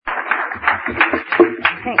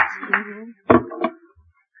Thanks.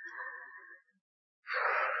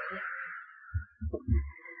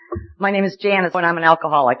 My name is Janice, and I'm an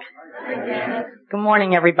alcoholic. Hi, Janice. Good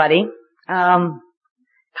morning, everybody. God,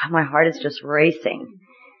 my heart is just racing,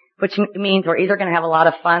 which means we're either going to have a lot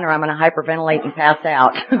of fun or I'm going to hyperventilate and pass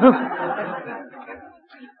out.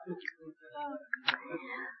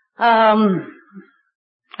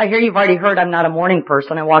 I hear you've already heard I'm not a morning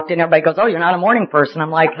person. I walked in, everybody goes, "Oh, you're not a morning person." I'm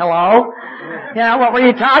like, "Hello? Yeah, what were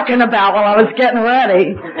you talking about while I was getting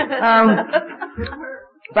ready?"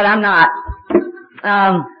 But I'm not.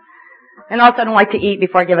 And also I don't like to eat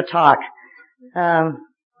before I give a talk. I'm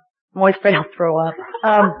always afraid I'll throw up.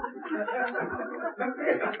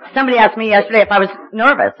 Somebody asked me yesterday if I was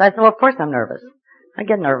nervous. I said, well, of course I'm nervous. I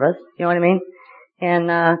get nervous. You know what I mean?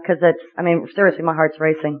 And, seriously, my heart's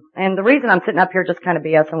racing. And the reason I'm sitting up here just kind of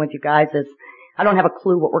BSing with you guys is I don't have a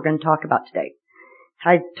clue what we're going to talk about today.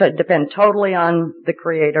 I depend totally on the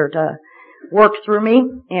Creator to work through me,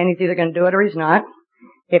 and He's either going to do it or He's not.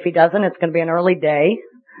 If He doesn't, it's going to be an early day.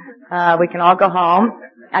 We can all go home.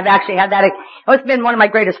 I've actually had that. It's been one of my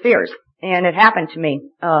greatest fears, and it happened to me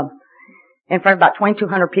in front of about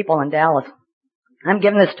 2,200 people in Dallas. I'm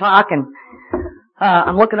giving this talk, and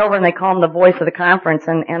I'm looking over, and they call him the voice of the conference,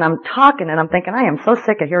 and I'm talking, and I'm thinking, I am so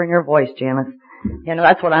sick of hearing your voice, Janice. You know,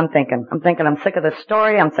 that's what I'm thinking. I'm thinking I'm sick of this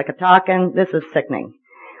story. I'm sick of talking. This is sickening.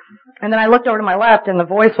 And then I looked over to my left, and the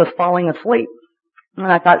voice was falling asleep. And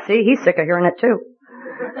I thought, see, he's sick of hearing it too.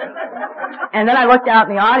 And then I looked out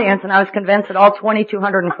in the audience, and I was convinced that all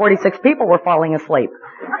 2,246 people were falling asleep.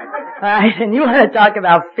 And you want to talk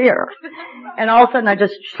about fear. And all of a sudden I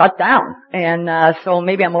just shut down. And so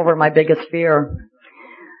maybe I'm over my biggest fear.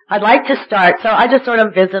 I'd like to start, so I just sort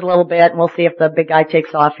of visit a little bit, and we'll see if the big guy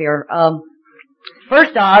takes off here.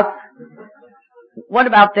 First off, what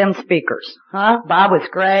about them speakers? Huh? Bob was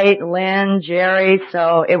great, Lynn, Jerry,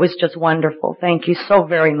 so it was just wonderful. Thank you so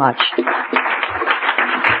very much.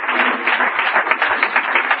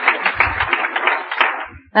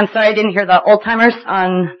 I'm sorry I didn't hear the old timers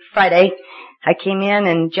on Friday. I came in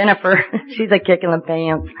and Jennifer, she's a kick in the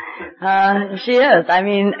pants. She is. I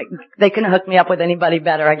mean, they couldn't hook me up with anybody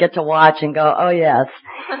better. I get to watch and go, oh yes.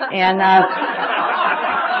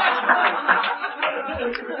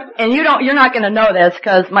 And you're not going to know this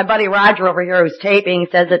because my buddy Roger over here who's taping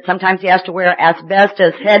says that sometimes he has to wear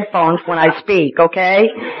asbestos headphones when I speak, okay?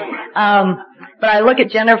 But I look at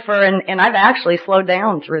Jennifer and I've actually slowed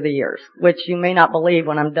down through the years, which you may not believe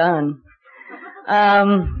when I'm done.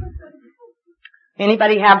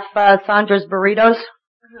 Anybody have Sandra's burritos?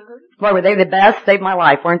 Boy, were they the best? Saved my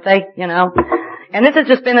life, weren't they? You know? And this has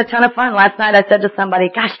just been a ton of fun. Last night I said to somebody,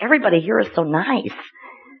 gosh, everybody here is so nice.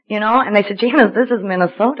 You know? And they said, Janice, this is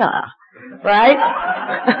Minnesota. Right?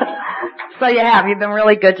 So you've been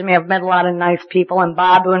really good to me. I've met a lot of nice people, and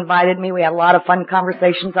Bob, who invited me, we had a lot of fun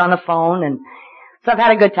conversations on the phone, and so I've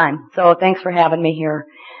had a good time. So thanks for having me here.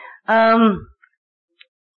 I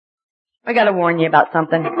gotta warn you about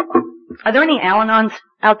something. Are there any Al-Anons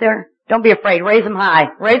out there? Don't be afraid. Raise them high.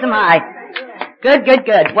 Raise them high. Good, good,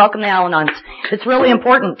 good. Welcome to Al-Anons. It's really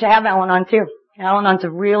important to have Al-Anons here. Al-Anons a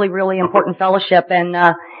really, really important fellowship, and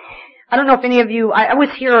I don't know if any of you, I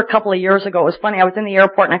was here a couple of years ago. It was funny. I was in the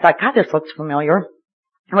airport and I thought, God, this looks familiar.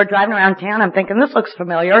 And we're driving around town. I'm thinking, this looks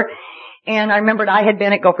familiar. And I remembered I had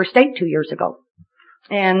been at Gopher State 2 years ago.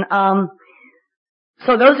 And,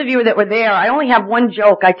 so those of you that were there, I only have one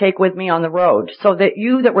joke I take with me on the road. So that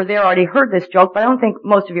you that were there already heard this joke, but I don't think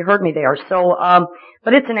most of you heard me there. So,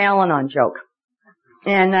 but it's an Al-Anon joke.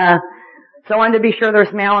 And, so I wanted to be sure there's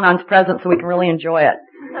some Al-Anons present so we can really enjoy it.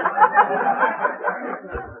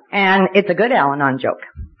 And it's a good Al-Anon joke.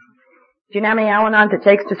 Do you know how many Al-Anons it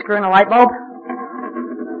takes to screw in a light bulb?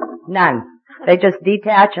 None. They just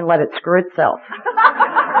detach and let it screw itself.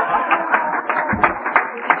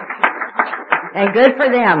 And good for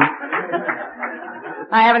them.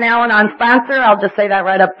 I have an Al-Anon sponsor. I'll just say that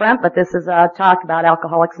right up front, but this is a talk about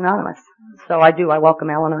Alcoholics Anonymous. So I welcome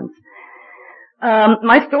Al-Anons.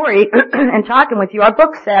 My story, and talking with you, our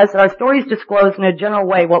book says that our stories disclose in a general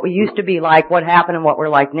way what we used to be like, what happened, and what we're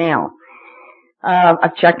like now.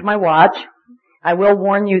 I've checked my watch. I will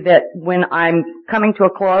warn you that when I'm coming to a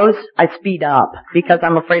close, I speed up because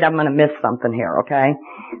I'm afraid I'm going to miss something here, okay?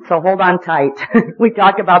 So hold on tight. We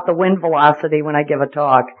talk about the wind velocity when I give a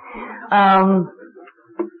talk.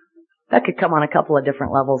 That could come on a couple of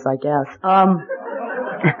different levels, I guess.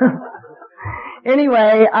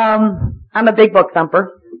 Anyway, I'm a big book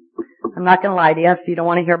thumper. I'm not going to lie to you. If you don't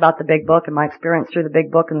want to hear about the big book and my experience through the big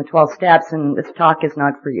book and the 12 steps, and this talk is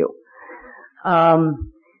not for you.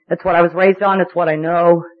 It's what I was raised on. It's what I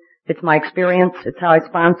know. It's my experience. It's how I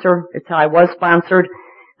sponsor. It's how I was sponsored.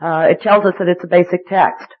 It tells us that it's a basic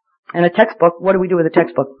text. And a textbook, what do we do with a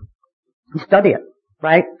textbook? We study it,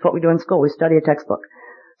 right? That's what we do in school. We study a textbook.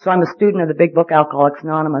 So I'm a student of the big book, Alcoholics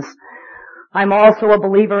Anonymous. I'm also a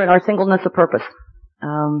believer in our singleness of purpose.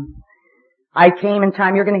 I came in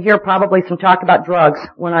time, you're going to hear probably some talk about drugs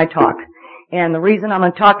when I talk. And the reason I'm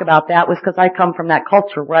going to talk about that was because I come from that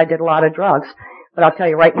culture where I did a lot of drugs. But I'll tell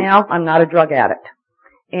you right now, I'm not a drug addict.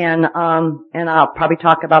 And I'll probably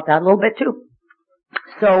talk about that a little bit too.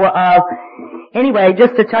 So, anyway,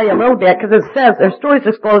 just to tell you a little bit, because it says, there's stories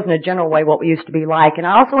disclosed in a general way what we used to be like. And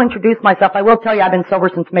I also introduced myself. I will tell you I've been sober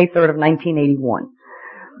since May 3rd of 1981.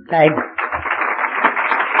 Okay?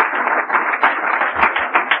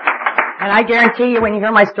 And I guarantee you when you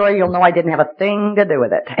hear my story, you'll know I didn't have a thing to do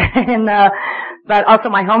with it. And, but also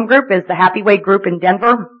my home group is the Happy Way group in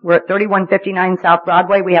Denver. We're at 3159 South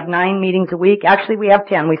Broadway. We have 9 meetings a week. Actually, we have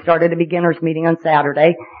 10. We started a beginners meeting on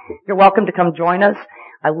Saturday. You're welcome to come join us.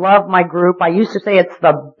 I love my group. I used to say it's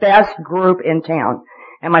the best group in town.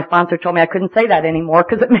 And my sponsor told me I couldn't say that anymore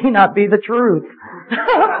because it may not be the truth.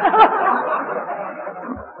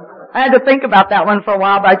 I had to think about that one for a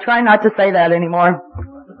while, but I try not to say that anymore.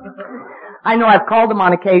 I know I've called him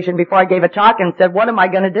on occasion before I gave a talk and said, what am I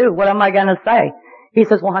going to do? What am I going to say? He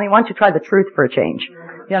says, well, honey, why don't you try the truth for a change?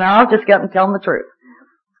 You know, just get and tell him the truth.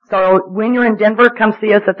 So when you're in Denver, come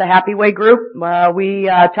see us at the Happy Way group. We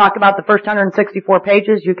talk about the first 164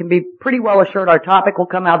 pages. You can be pretty well assured our topic will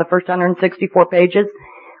come out of the first 164 pages.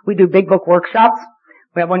 We do big book workshops.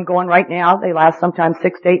 We have one going right now. They last sometimes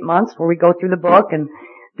 6 to 8 months where we go through the book and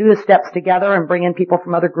do the steps together and bring in people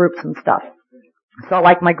from other groups and stuff. So I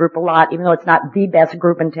like my group a lot, even though it's not the best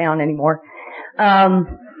group in town anymore.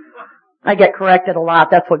 I get corrected a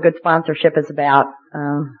lot. That's what good sponsorship is about.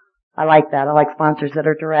 I like that. I like sponsors that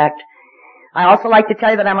are direct. I also like to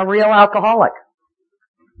tell you that I'm a real alcoholic.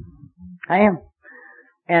 I am.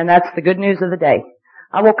 And that's the good news of the day.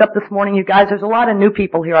 I woke up this morning, you guys, there's a lot of new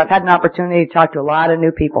people here. I've had an opportunity to talk to a lot of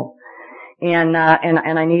new people. And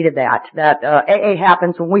I needed that. AA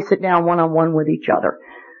happens when we sit down one-on-one with each other.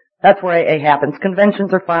 That's where AA happens.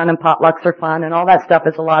 Conventions are fun and potlucks are fun and all that stuff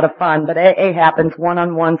is a lot of fun. But AA happens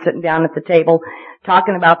one-on-one, sitting down at the table,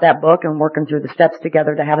 talking about that book and working through the steps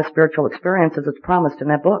together to have a spiritual experience as it's promised in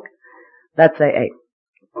that book. That's AA.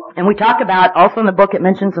 And we talk about, also in the book it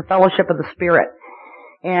mentions the fellowship of the Spirit.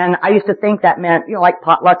 And I used to think that meant, you know, like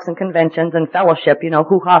potlucks and conventions and fellowship, you know,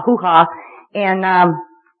 hoo-ha, hoo-ha. And,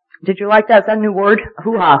 did you like that? Is that a new word?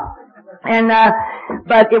 Hoo-ha. And,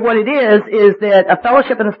 but what it is that a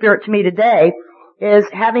fellowship in the Spirit to me today is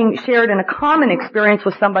having shared in a common experience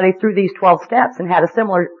with somebody through these 12 steps and had a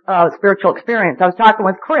similar, spiritual experience. I was talking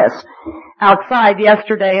with Chris outside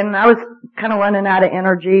yesterday and I was kind of running out of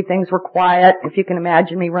energy. Things were quiet, if you can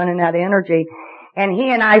imagine me running out of energy. And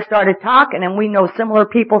he and I started talking and we know similar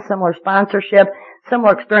people, similar sponsorship,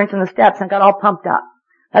 similar experience in the steps and got all pumped up.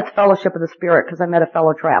 That's fellowship of the Spirit because I met a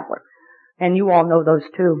fellow traveler. And you all know those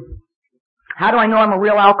too. How do I know I'm a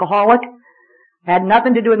real alcoholic? It had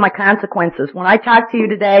nothing to do with my consequences. When I talked to you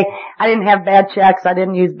today, I didn't have bad checks. I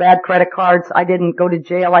didn't use bad credit cards. I didn't go to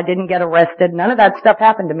jail. I didn't get arrested. None of that stuff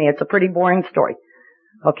happened to me. It's a pretty boring story.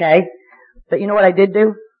 Okay? But you know what I did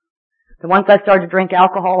do? That once I started to drink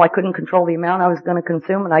alcohol, I couldn't control the amount I was going to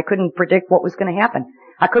consume and I couldn't predict what was going to happen.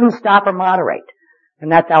 I couldn't stop or moderate.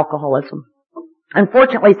 And that's alcoholism.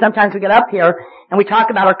 Unfortunately, sometimes we get up here and we talk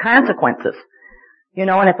about our consequences. You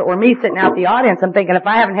know, and if it were me sitting out the audience, I'm thinking if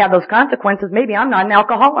I haven't had those consequences, maybe I'm not an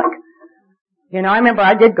alcoholic. You know, I remember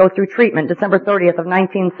I did go through treatment December 30th of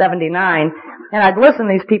 1979, and I'd listen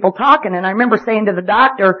to these people talking, and I remember saying to the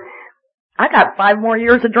doctor, I got 5 more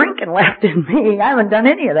years of drinking left in me. I haven't done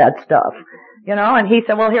any of that stuff. You know, and he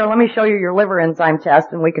said, well, here, let me show you your liver enzyme test,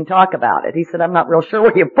 and we can talk about it. He said, I'm not real sure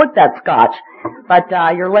where you put that scotch, but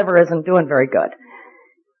your liver isn't doing very good.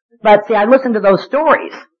 But see, I listened to those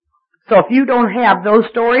stories. So if you don't have those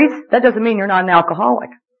stories, that doesn't mean you're not an alcoholic.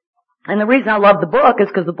 And the reason I love the book is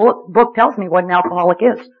because the book tells me what an alcoholic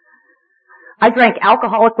is. I drank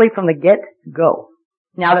alcoholically from the get-go,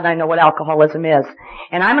 now that I know what alcoholism is.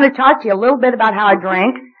 And I'm going to talk to you a little bit about how I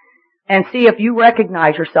drank and see if you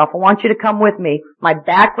recognize yourself. I want you to come with me. My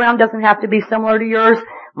background doesn't have to be similar to yours.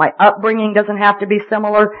 My upbringing doesn't have to be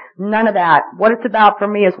similar. None of that. What it's about for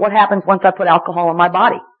me is what happens once I put alcohol in my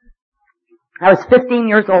body. I was 15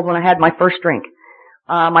 years old when I had my first drink.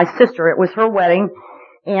 My sister, it was her wedding,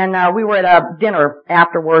 and we were at a dinner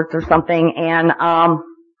afterwards or something, and I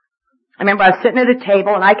remember I was sitting at a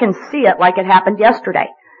table, and I can see it like it happened yesterday.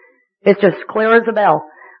 It's just clear as a bell.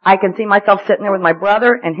 I can see myself sitting there with my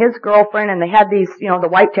brother and his girlfriend, and they had these, you know, the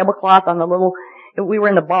white tablecloth on the little, we were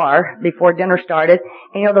in the bar before dinner started,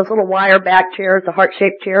 and those little wire back chairs, the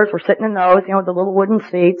heart-shaped chairs, we're sitting in those, with the little wooden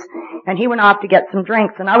seats, and he went off to get some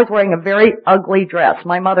drinks, and I was wearing a very ugly dress.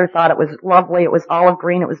 My mother thought it was lovely, it was olive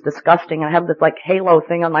green, it was disgusting, and I had this halo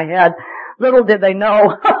thing on my head. Little did they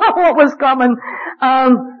know what was coming.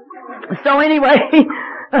 So anyway,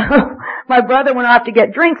 my brother went off to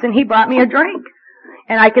get drinks, and he brought me a drink.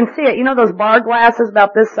 And I can see it, those bar glasses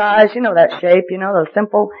about this size, that shape, those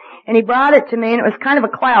simple. And he brought it to me, and it was kind of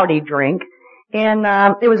a cloudy drink. And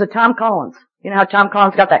it was a Tom Collins. You know how Tom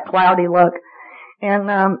Collins got that cloudy look? And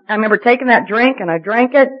I remember taking that drink, and I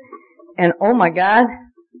drank it, and oh my God,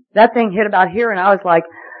 that thing hit about here, and I was like,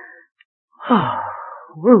 oh,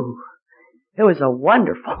 woo. It was a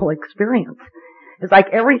wonderful experience. It's like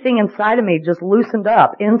everything inside of me just loosened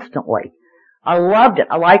up instantly. I loved it.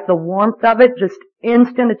 I liked the warmth of it, just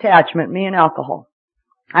instant attachment, me and alcohol.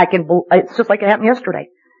 It's just like it happened yesterday.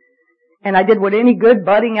 And I did what any good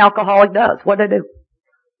budding alcoholic does. What did I do?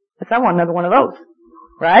 I said, I want another one of those.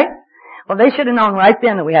 Right? Well, they should have known right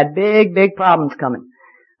then that we had big, big problems coming.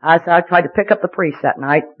 I tried to pick up the priest that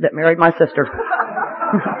night that married my sister.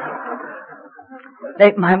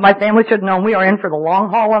 My family should have known we are in for the long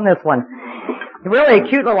haul on this one. Really a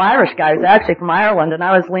cute little Irish guy. He was actually from Ireland, and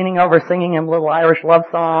I was leaning over singing him little Irish love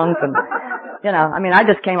songs, and, I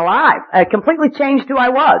just came alive. I completely changed who I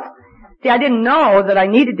was. See, I didn't know that I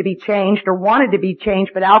needed to be changed or wanted to be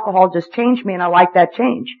changed, but alcohol just changed me, and I liked that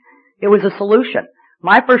change. It was a solution.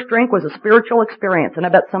 My first drink was a spiritual experience, and I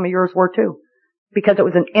bet some of yours were too, because it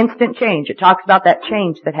was an instant change. It talks about that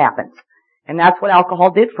change that happens, and that's what alcohol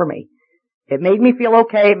did for me. It made me feel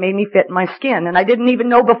okay. It made me fit in my skin. And I didn't even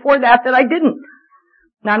know before that I didn't.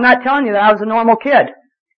 Now, I'm not telling you that I was a normal kid.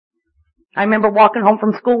 I remember walking home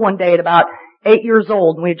from school one day at about 8 years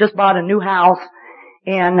old, and we had just bought a new house.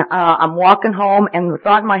 And I'm walking home, and the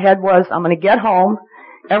thought in my head was, I'm going to get home.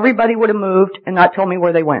 Everybody would have moved and not told me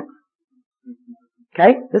where they went.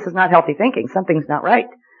 Okay? This is not healthy thinking. Something's not right.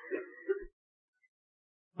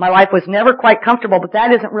 My life was never quite comfortable, but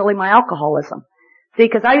that isn't really my alcoholism. See,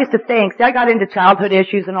 because I used to think, I got into childhood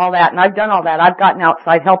issues and all that, and I've done all that. I've gotten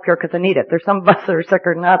outside help here because I need it. There's some of us that are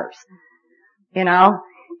sicker than others.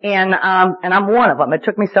 And I'm one of them. It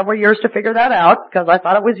took me several years to figure that out because I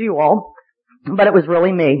thought it was you all, but it was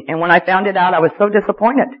really me. And when I found it out, I was so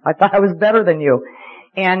disappointed. I thought I was better than you.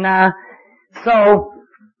 And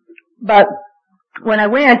but when I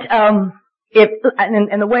went, and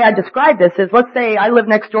the way I describe this is, let's say I live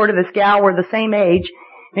next door to this gal, we're the same age,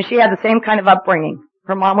 and she had the same kind of upbringing.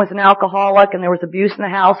 Her mom was an alcoholic, and there was abuse in the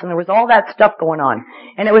house, and there was all that stuff going on.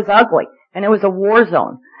 And it was ugly, and it was a war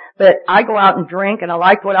zone. But I go out and drink, and I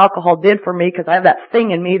liked what alcohol did for me because I have that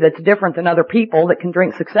thing in me that's different than other people that can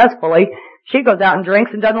drink successfully. She goes out and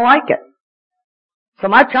drinks and doesn't like it. So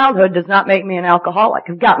my childhood does not make me an alcoholic.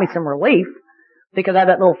 It's got me some relief because I have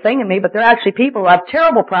that little thing in me, but there are actually people who have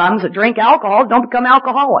terrible problems that drink alcohol, don't become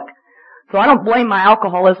alcoholic. So I don't blame my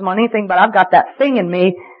alcoholism on anything, but I've got that thing in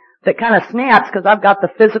me that kind of snaps because I've got the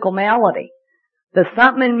physical malady. There's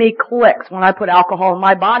something in me clicks when I put alcohol in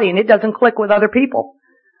my body, and it doesn't click with other people.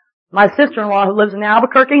 My sister-in-law who lives in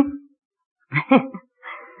Albuquerque,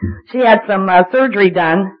 she had some surgery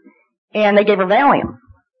done, and they gave her Valium.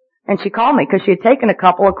 And she called me because she had taken a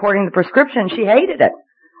couple according to the prescription. She hated it.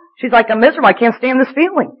 She's like, I'm miserable. I can't stand this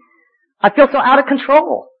feeling. I feel so out of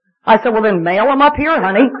control. I said, well then mail them up here,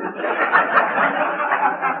 honey.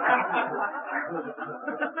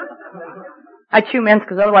 I chew mints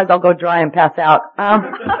because otherwise I'll go dry and pass out.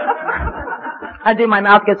 I do, my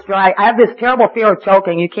mouth gets dry. I have this terrible fear of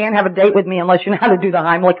choking. You can't have a date with me unless you know how to do the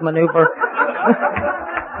Heimlich maneuver.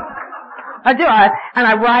 I do, and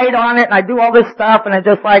I write on it and I do all this stuff and I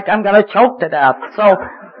just like, I'm gonna choke to death. So,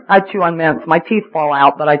 I chew on mints. My teeth fall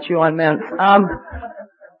out, but I chew on mints.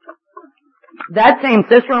 That same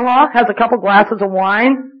sister-in-law has a couple glasses of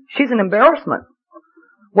wine. She's an embarrassment.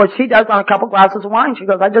 What she does on a couple glasses of wine, she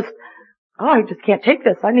goes, I just can't take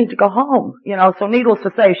this. I need to go home. So needless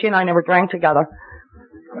to say, she and I never drank together.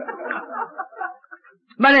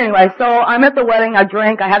 But anyway, so I'm at the wedding, I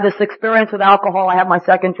drink, I have this experience with alcohol, I have my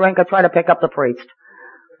second drink, I try to pick up the priest.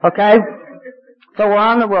 Okay? So we're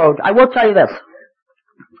on the road. I will tell you this.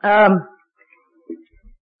 I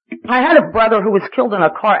had a brother who was killed in a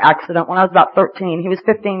car accident when I was about 13. He was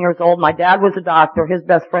 15 years old. My dad was a doctor. His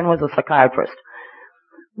best friend was a psychiatrist.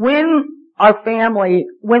 When our family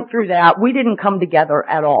went through that, we didn't come together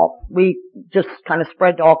at all. We just kind of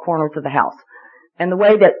spread to all corners of the house. And the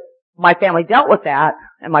way that my family dealt with that,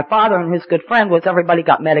 and my father and his good friend, was everybody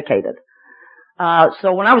got medicated.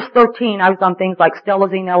 So when I was 13, I was on things like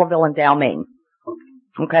Stelazine, Elavil, and Dalmane.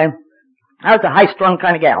 Okay? I was a high-strung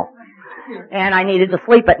kind of gal. And I needed to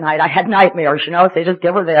sleep at night. I had nightmares, so they just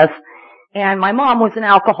give her this. And my mom was an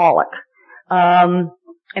alcoholic. And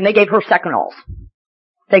they gave her Secanols.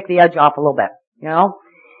 Take the edge off a little bit,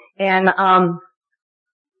 And,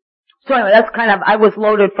 so anyway, that's I was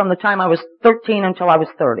loaded from the time I was 13 until I was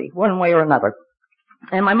 30, one way or another.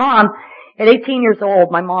 And my mom, at 18 years old,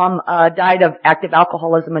 my mom, died of active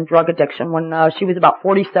alcoholism and drug addiction when, she was about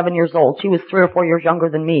 47 years old. She was 3 or 4 years younger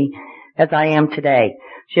than me, as I am today.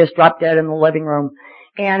 She just dropped dead in the living room.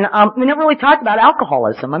 And, we never really talked about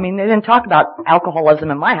alcoholism. I mean, they didn't talk about alcoholism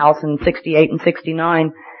in my house in 68 and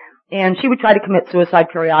 69. And she would try to commit suicide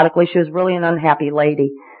periodically. She was really an unhappy lady.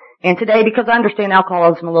 And today, because I understand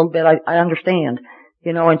alcoholism a little bit, I understand,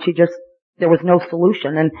 and there was no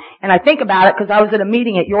solution. And I think about it because I was at a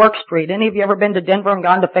meeting at York Street. Any of you ever been to Denver and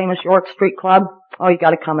gone to famous York Street Club? Oh, you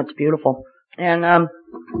gotta come, it's beautiful. And,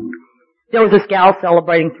 there was this gal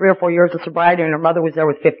celebrating 3 or 4 years of sobriety and her mother was there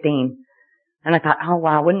with 15. And I thought, oh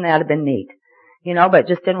wow, wouldn't that have been neat? But it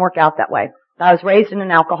just didn't work out that way. I was raised in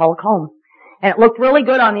an alcoholic home. And it looked really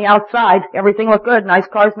good on the outside. Everything looked good. Nice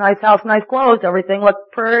cars, nice house, nice clothes. Everything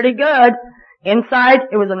looked pretty good. Inside,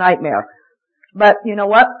 it was a nightmare. But you know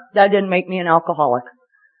what? That didn't make me an alcoholic.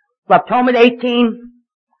 Left home at 18.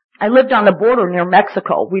 I lived on the border near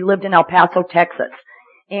Mexico. We lived in El Paso, Texas.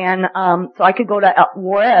 And, so I could go to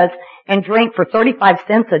Juarez and drink for 35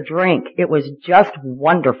 cents a drink. It was just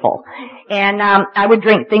wonderful. And, I would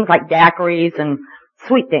drink things like daiquiris and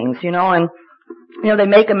sweet things, and they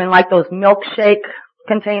make them in like those milkshake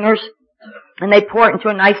containers, and they pour it into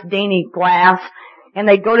a nice dainty glass, and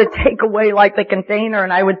they go to take away like the container,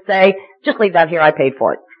 and I would say, just leave that here, I paid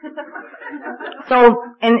for it. So,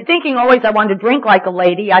 and thinking always I wanted to drink like a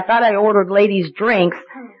lady, I thought I ordered ladies' drinks,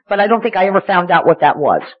 but I don't think I ever found out what that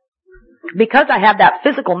was. Because I had that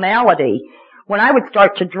physical malady, when I would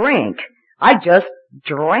start to drink, I just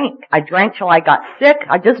drank. I drank till I got sick.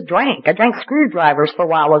 I just drank. I drank screwdrivers for a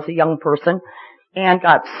while as a young person. And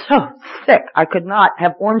got so sick, I could not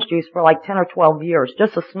have orange juice for like 10 or 12 years.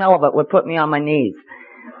 Just the smell of it would put me on my knees.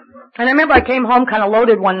 And I remember I came home kind of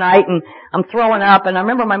loaded one night and I'm throwing up and I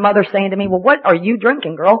remember my mother saying to me, well, what are you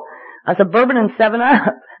drinking, girl? I said, bourbon and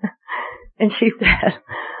 7-Up. And she said,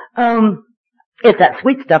 it's that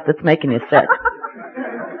sweet stuff that's making you sick.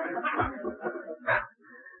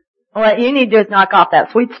 What you need to do is knock off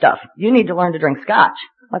that sweet stuff. You need to learn to drink scotch.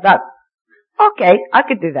 I thought, okay, I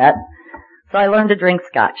could do that. So I learned to drink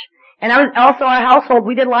scotch. And I was also our household,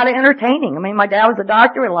 we did a lot of entertaining. I mean, my dad was a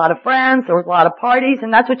doctor, we had a lot of friends, there was a lot of parties,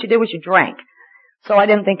 and that's what you did was you drank. So I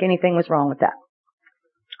didn't think anything was wrong with that.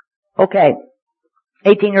 Okay.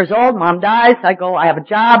 18 years old, mom dies, I have a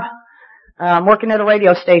job, I'm working at a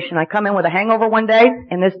radio station. I come in with a hangover one day,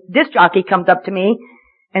 and this disc jockey comes up to me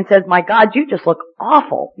and says, my God, you just look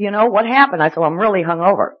awful. What happened? I said, well, I'm really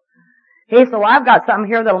hungover. He said, well, I've got something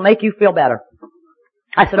here that'll make you feel better.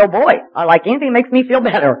 I said, oh boy, I like anything that makes me feel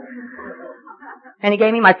better. And he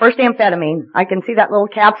gave me my first amphetamine. I can see that little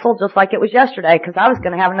capsule just like it was yesterday because I was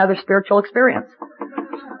going to have another spiritual experience.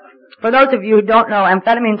 For those of you who don't know,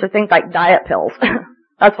 amphetamines are things like diet pills.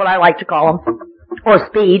 That's what I like to call them. Or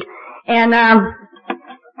speed. And,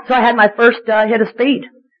 so I had my first, hit of speed.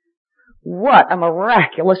 What a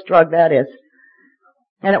miraculous drug that is.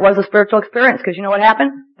 And it was a spiritual experience because you know what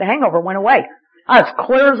happened? The hangover went away. I was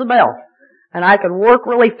clear as a bell. And I could work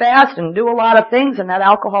really fast and do a lot of things and that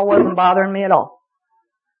alcohol wasn't bothering me at all.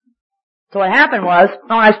 So what happened was,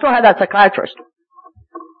 I still had that psychiatrist.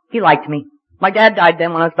 He liked me. My dad died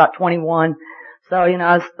then when I was about 21. So,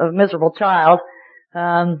 I was a miserable child.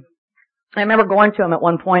 I remember going to him at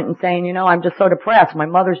one point and saying, I'm just so depressed. My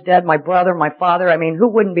mother's dead, my brother, my father. I mean, who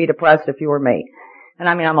wouldn't be depressed if you were me? And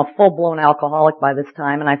I'm a full-blown alcoholic by this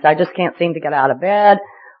time. And I said, I just can't seem to get out of bed.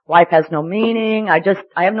 Life has no meaning. I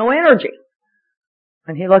have no energy.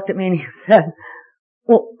 And he looked at me and he said,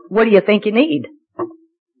 well, what do you think you need?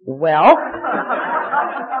 Well,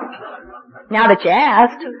 now that you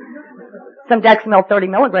asked, some Dexamyl 30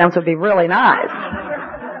 milligrams would be really nice.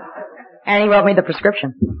 And he wrote me the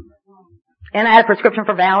prescription. And I had a prescription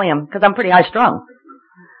for Valium because I'm pretty high strung.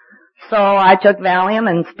 So I took Valium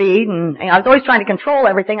and speed and I was always trying to control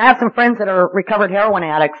everything. I have some friends that are recovered heroin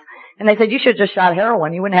addicts and they said, you should have just shot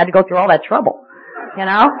heroin. You wouldn't have had to go through all that trouble.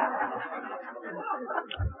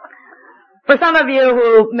 For some of you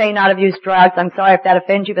who may not have used drugs, I'm sorry if that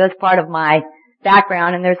offends you, but that's part of my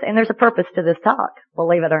background, and there's a purpose to this talk,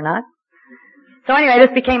 believe it or not. So anyway,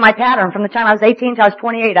 this became my pattern. From the time I was 18 till I was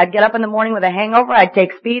 28, I'd get up in the morning with a hangover, I'd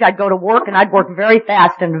take speed, I'd go to work, and I'd work very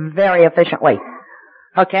fast and very efficiently.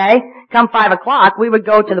 Okay? Come 5 o'clock, we would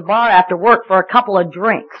go to the bar after work for a couple of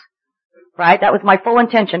drinks. right? That was my full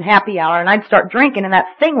intention, happy hour, and I'd start drinking and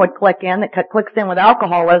that thing would click in that clicks in with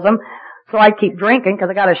alcoholism. So I'd keep drinking because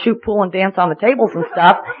I got to shoot pool and dance on the tables and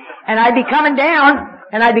stuff. And I'd be coming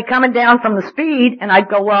down from the speed, and I'd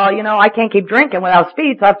go, well, I can't keep drinking without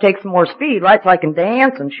speed, so I have to take some more speed, right? So I can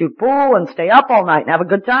dance and shoot pool and stay up all night and have a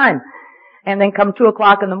good time. And then come 2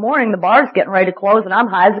 o'clock in the morning, the bar's getting ready to close and I'm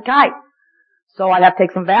high as a kite. So I'd have to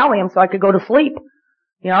take some Valium so I could go to sleep.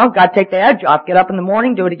 Gotta take the edge off, get up in the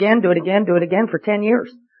morning, do it again for 10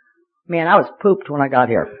 years. Man, I was pooped when I got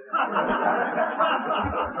here.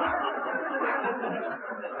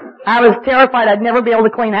 I was terrified I'd never be able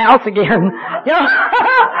to clean house again.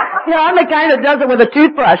 I'm the kind that does it with a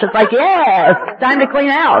toothbrush. It's like, yes, time to clean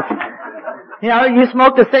house. You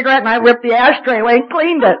smoked a cigarette and I ripped the ashtray away and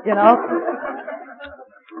cleaned it,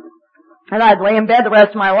 And I'd lay in bed the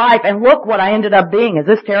rest of my life, and look what I ended up being. Is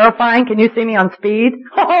this terrifying? Can you see me on speed?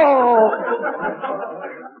 Oh!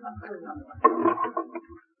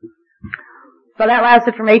 So that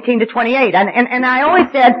lasted from 18 to 28. And I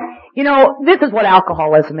always said, this is what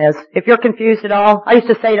alcoholism is. If you're confused at all, I used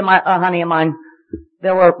to say to a honey of mine,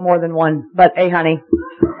 there were more than one, but a honey.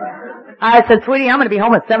 I said, sweetie, I'm going to be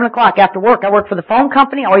home at 7 o'clock after work. I worked for the phone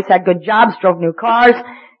company, always had good jobs, drove new cars,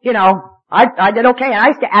 I did okay, and I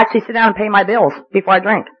used to actually sit down and pay my bills before I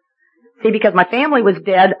drank. See, because my family was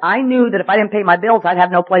dead, I knew that if I didn't pay my bills, I'd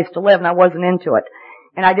have no place to live, and I wasn't into it.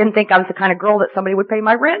 And I didn't think I was the kind of girl that somebody would pay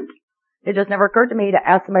my rent. It just never occurred to me to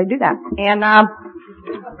ask somebody to do that. And,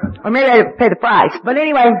 or maybe I'd pay the price. But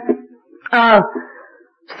anyway, I'd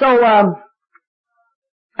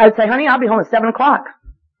say, honey, I'll be home at 7 o'clock.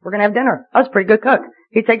 We're gonna have dinner. I was a pretty good cook.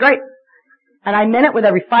 He'd say, great. And I meant it with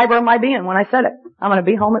every fiber of my being when I said it. I'm gonna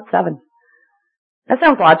be home at 7. That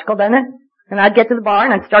sounds logical, doesn't it? And I'd get to the bar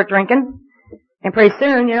and I'd start drinking. And pretty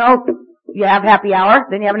soon, you have happy hour,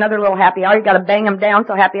 then you have another little happy hour. You gotta bang them down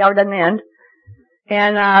so happy hour doesn't end.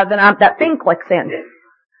 And, then that thing clicks in.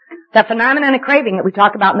 That phenomenon of craving that we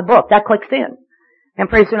talk about in the book, that clicks in. And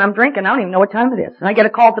pretty soon I'm drinking. I don't even know what time it is. And I get a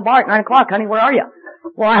call at the bar at 9 o'clock. Honey, where are you?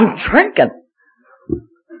 Well, I'm drinking.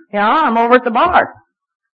 I'm over at the bar.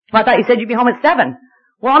 Well, I thought you said you'd be home at 7.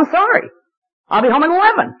 Well, I'm sorry. I'll be home at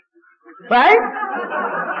 11. Right?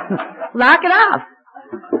 Knock it off.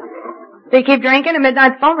 They keep drinking and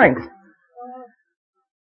midnight phone rings.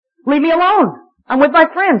 Leave me alone. I'm with my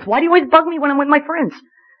friends. Why do you always bug me when I'm with my friends?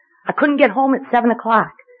 I couldn't get home at 7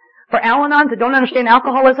 o'clock. For Al-Anons that don't understand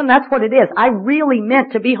alcoholism, that's what it is. I really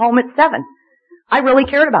meant to be home at 7. I really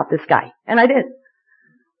cared about this guy. And I did.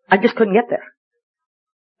 I just couldn't get there.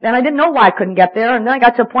 And I didn't know why I couldn't get there. And then I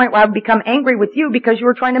got to a point where I would become angry with you because you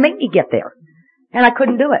were trying to make me get there. And I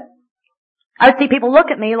couldn't do it. I would see people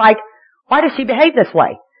look at me like, why does she behave this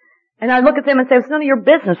way? And I'd look at them and say, it's none of your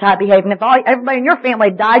business how I behave. And if everybody in your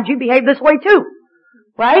family died, you'd behave this way too.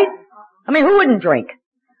 Right? I mean, who wouldn't drink?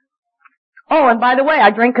 Oh, and by the way,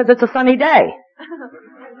 I drink because it's a sunny day.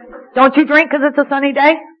 Don't you drink because it's a sunny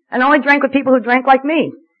day? And I only drink with people who drink like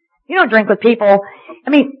me. You don't drink with people. I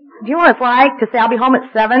mean, do you know what it's like to say I'll be home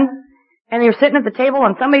at 7? And you're sitting at the table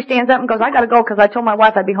and somebody stands up and goes, I gotta go because I told my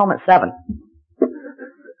wife I'd be home at 7.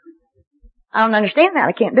 I don't understand that.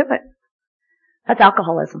 I can't do it. That's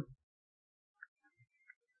alcoholism.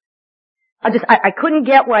 I couldn't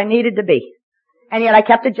get where I needed to be. And yet I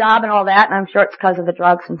kept a job and all that, and I'm sure it's because of the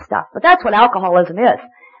drugs and stuff. But that's what alcoholism is.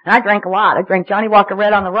 And I drank a lot. I drank Johnny Walker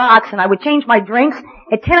Red on the rocks, and I would change my drinks.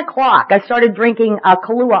 At 10 o'clock, I started drinking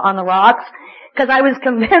Kahlua on the rocks, because I was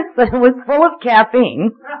convinced that it was full of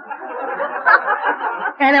caffeine.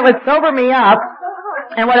 And it would sober me up.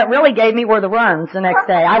 And what it really gave me were the runs the next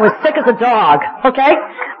day. I was sick as a dog, okay?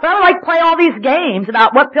 So I would like play all these games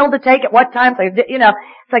about what pill to take at what time. So,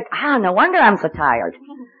 it's like, no wonder I'm so tired.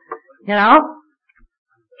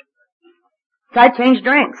 So I changed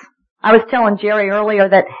drinks. I was telling Jerry earlier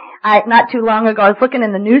that not too long ago, I was looking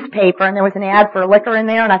in the newspaper and there was an ad for liquor in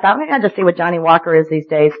there, and I thought, maybe I'll just see what Johnny Walker is these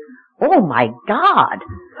days. Oh my God.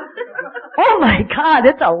 Oh my God,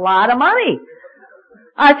 it's a lot of money.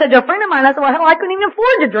 I said to a friend of mine, I said, well, hell, I couldn't even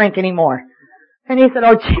afford to drink anymore. And he said,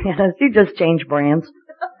 oh, Janice, you just changed brands.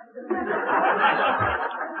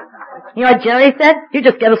 You know what Jerry said? You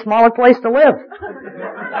just get a smaller place to live.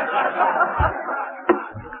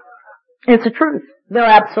 It's the truth. They're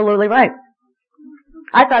absolutely right.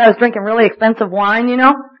 I thought I was drinking really expensive wine, Did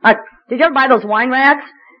you ever buy those wine racks?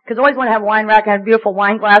 Because I always want to have a wine rack and have beautiful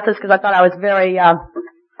wine glasses because I thought I was very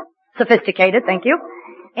sophisticated. Thank you.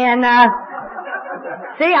 And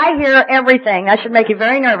see, I hear everything. That should make you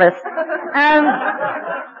very nervous.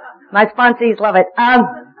 My sponsees love it.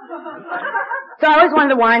 So I always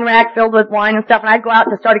wanted a wine rack filled with wine and stuff, and I'd go out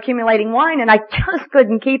to start accumulating wine, and I just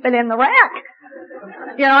couldn't keep it in the rack.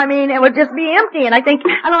 You know what I mean? It would just be empty. And I think,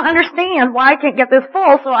 I don't understand why I can't get this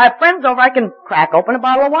full, so I have friends over, I can crack open a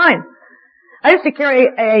bottle of wine. I used to carry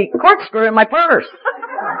a corkscrew in my purse.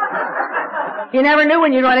 You never knew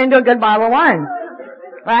when you'd run into a good bottle of wine.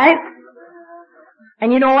 Right?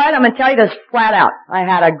 And you know what? I'm going to tell you this flat out. I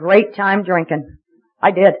had a great time drinking.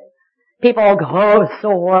 I did. People go, oh, it was so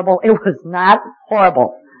horrible. It was not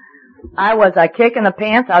horrible. I was a kick in the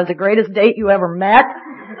pants. I was the greatest date you ever met.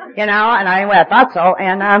 You know, and I thought so.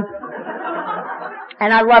 And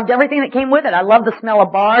I loved everything that came with it. I loved the smell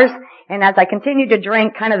of bars. And as I continued to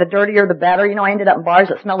drink, kind of the dirtier the better. You know, I ended up in bars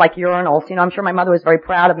that smelled like urinals. You know, I'm sure my mother was very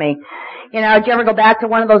proud of me. You know, did you ever go back to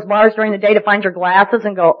one of those bars during the day to find your glasses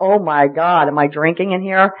and go, oh my God, am I drinking in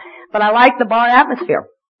here? But I liked the bar atmosphere.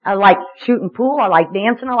 I liked shooting pool. I liked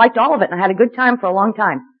dancing. I liked all of it. And I had a good time for a long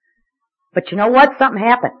time. But you know what? Something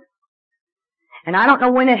happened. And I don't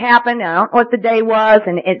know when it happened. And I don't know what the day was.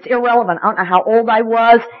 And it's irrelevant. I don't know how old I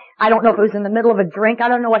was. I don't know if it was in the middle of a drink. I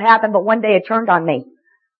don't know what happened. But one day it turned on me.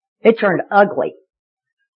 It turned ugly.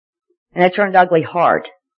 And it turned ugly hard.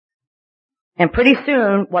 And pretty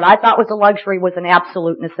soon, what I thought was a luxury was an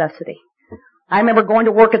absolute necessity. I remember going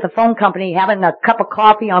to work at the phone company, having a cup of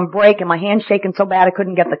coffee on break, and my hand shaking so bad I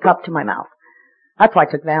couldn't get the cup to my mouth. That's why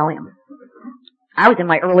I took Valium. I was in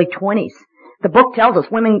my early 20s. The book tells us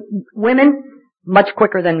women much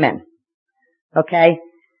quicker than men. Okay?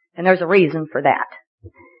 And there's a reason for that.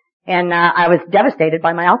 And I was devastated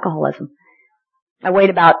by my alcoholism. I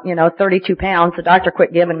weighed about, 32 pounds. The doctor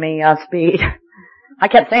quit giving me speed. I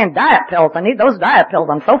kept saying diet pills. I need those diet pills.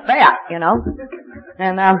 I'm so fat,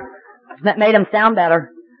 And that made him sound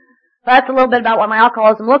better. So that's a little bit about what my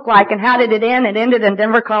alcoholism looked like. And how did it end? It ended in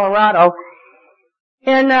Denver, Colorado.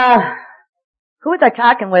 And who was I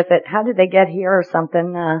talking with it? How did they get here or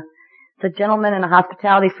something? It's a gentleman in a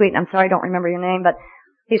hospitality suite. And I'm sorry I don't remember your name, but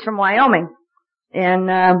he's from Wyoming. And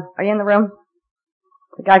are you in the room?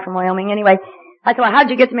 The guy from Wyoming. Anyway, I said, well, how'd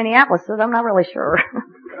you get to Minneapolis? He said, I'm not really sure.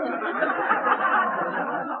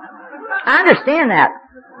 I understand that.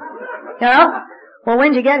 Well,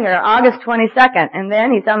 when'd you get here? August 22nd. And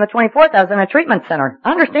then he said on the 24th I was in a treatment center.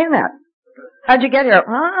 I understand that. How'd you get here?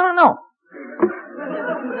 Well, I don't know.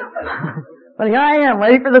 But here I am,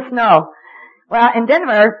 ready for the snow. Well, in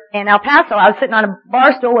Denver, in El Paso, I was sitting on a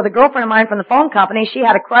bar stool with a girlfriend of mine from the phone company. She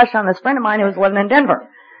had a crush on this friend of mine who was living in Denver.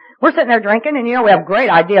 We're sitting there drinking, and we have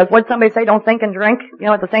great ideas. What'd somebody say? Don't think and drink,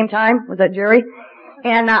 at the same time? Was that Jerry?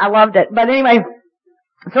 And I loved it. But anyway,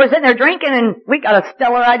 so we're sitting there drinking, and we got a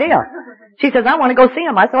stellar idea. She says, I want to go see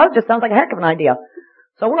him. I said, well, that just sounds like a heck of an idea.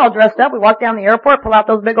 So we're all dressed up. We walk down the airport, pull out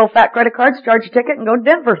those big old fat credit cards, charge a ticket, and go to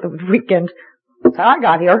Denver for the weekend. That's how I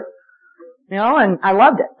got here. And I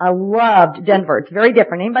loved it. I loved Denver. It's very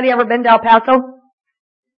different. Anybody ever been to El Paso?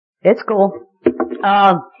 It's cool.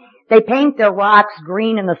 They paint their rocks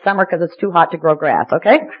green in the summer because it's too hot to grow grass,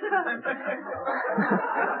 okay?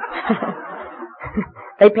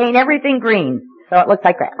 They paint everything green, so it looks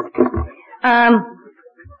like grass. And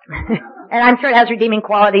I'm sure it has redeeming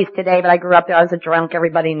qualities today, but I grew up there. I was a drunk.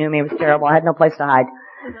 Everybody knew me. It was terrible. I had no place to hide.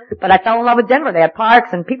 But I fell in love with Denver. They had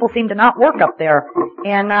parks, and people seem to not work up there.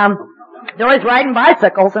 And they're always riding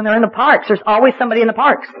bicycles, and they're in the parks. There's always somebody in the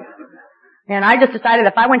parks. And I just decided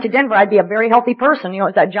if I went to Denver, I'd be a very healthy person.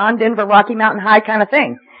 It's that John Denver, Rocky Mountain High kind of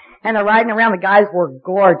thing. And they're riding around. The guys were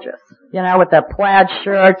gorgeous, with the plaid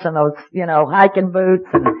shirts and those, hiking boots,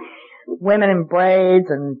 and women in braids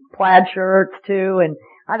and plaid shirts too. And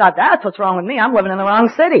I thought, that's what's wrong with me. I'm living in the wrong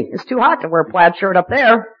city. It's too hot to wear a plaid shirt up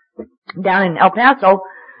there, down in El Paso.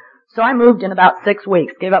 So I moved in about 6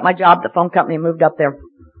 weeks, gave up my job at the phone company and moved up there.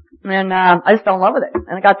 And I just fell in love with it.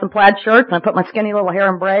 And I got some plaid shirts, and I put my skinny little hair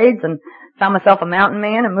in braids, and found myself a mountain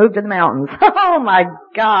man and moved to the mountains. Oh my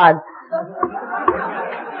God.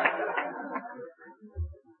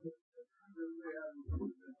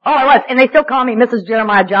 Oh, I was. And they still call me Mrs.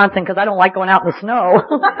 Jeremiah Johnson because I don't like going out in the snow.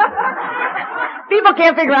 People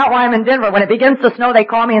can't figure out why I'm in Denver. When it begins to snow, they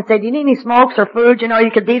call me and say, do you need any smokes or food?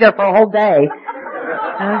 You could be there for a whole day.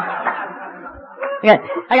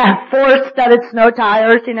 I got 4 studded snow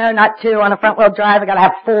tires, not 2 on a front wheel drive. I gotta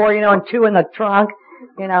have 4, and 2 in the trunk.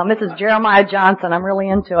 Mrs. Jeremiah Johnson, I'm really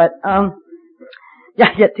into it. Yeah,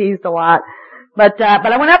 I get teased a lot. But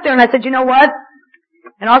I went up there and I said, you know what?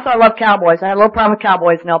 And also I love cowboys. I had a little problem with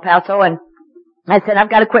cowboys in El Paso, and I said, I've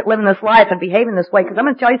got to quit living this life and behaving this way, because I'm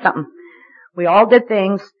going to tell you something. We all did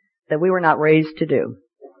things that we were not raised to do.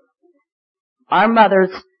 Our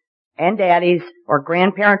mothers and daddies or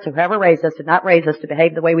grandparents, whoever raised us, did not raise us to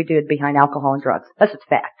behave the way we do behind alcohol and drugs. That's just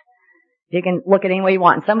fact. You can look at it any way you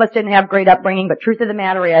want. And some of us didn't have great upbringing, but truth of the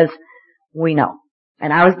matter is, we know.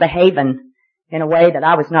 And I was behaving in a way that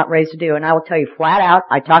I was not raised to do. And I will tell you flat out,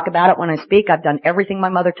 I talk about it when I speak. I've done everything my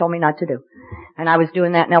mother told me not to do. And I was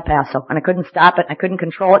doing that in El Paso. And I couldn't stop it. I couldn't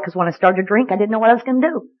control it because when I started to drink, I didn't know what I was going to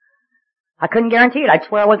do. I couldn't guarantee it. I'd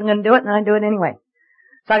swear I wasn't going to do it, and then I'd do it anyway.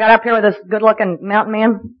 So I got up here with this good-looking mountain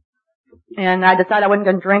man, and I decided I wasn't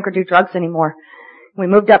going to drink or do drugs anymore. We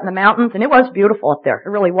moved up in the mountains, and it was beautiful up there. It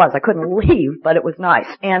really was. I couldn't leave, but it was nice.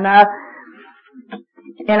 And I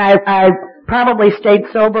probably stayed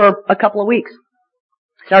sober a couple of weeks.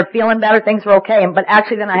 Started feeling better. Things were okay. But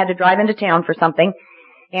actually then I had to drive into town for something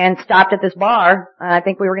and stopped at this bar. I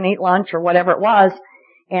think we were going to eat lunch or whatever it was.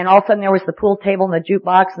 And all of a sudden there was the pool table and the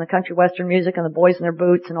jukebox and the country western music and the boys in their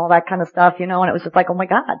boots and all that kind of stuff, and it was just like, oh my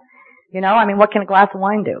God. What can a glass of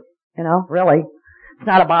wine do? Really. It's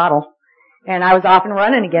not a bottle. And I was off and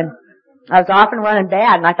running again. I was off and running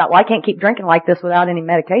bad, and I thought, well, I can't keep drinking like this without any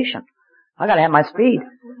medication. I gotta have my speed.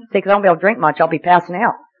 See, 'cause I won't be able to drink much, I'll be passing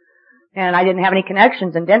out. And I didn't have any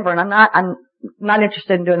connections in Denver, and I'm not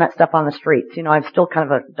interested in doing that stuff on the streets. I'm still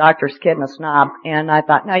kind of a doctor's kid and a snob. And I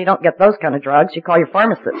thought, no, you don't get those kind of drugs. You call your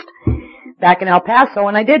pharmacist. Back in El Paso,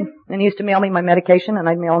 and I did. And he used to mail me my medication, and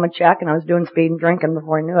I'd mail him a check, and I was doing speed and drinking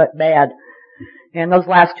before I knew it. Bad. And those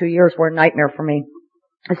last 2 years were a nightmare for me.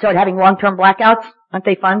 I started having long-term blackouts. Aren't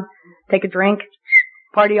they fun? Take a drink,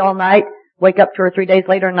 party all night, wake up 2 or 3 days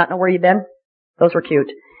later and not know where you've been. Those were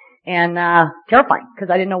cute. And terrifying,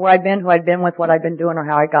 because I didn't know where I'd been, who I'd been with, what I'd been doing, or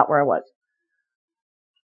how I got where I was.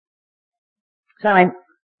 So anyway,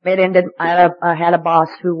 it ended. I had a boss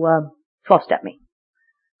who 12-stepped me.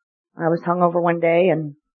 I was hungover one day,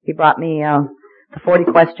 and he brought me the 40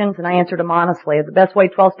 questions, and I answered them honestly. The best way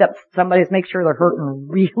 12-steps somebody is make sure they're hurting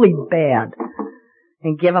really bad,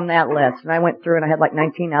 and give them that list. And I went through, and I had like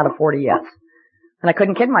 19 out of 40 yes. And I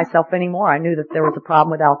couldn't kid myself anymore. I knew that there was a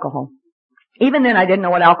problem with alcohol. Even then, I didn't know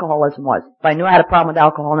what alcoholism was, but I knew I had a problem with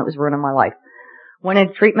alcohol, and it was ruining my life. Went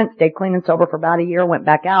into treatment, stayed clean and sober for about a year, went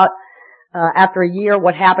back out. After a year,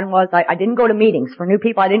 what happened was I didn't go to meetings. For new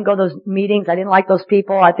people, I didn't go to those meetings. I didn't like those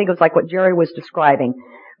people. I think it was like what Jerry was describing.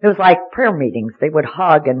 It was like prayer meetings. They would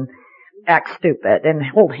hug and act stupid and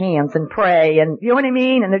hold hands and pray, and you know what I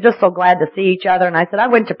mean? And they're just so glad to see each other. And I said, I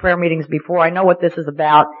went to prayer meetings before. I know what this is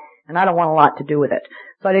about, and I don't want a lot to do with it.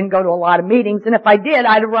 So I didn't go to a lot of meetings. And if I did,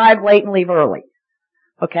 I'd arrive late and leave early.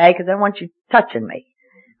 Okay? Because I don't want you touching me.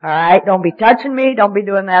 Alright? Don't be touching me. Don't be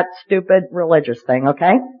doing that stupid religious thing.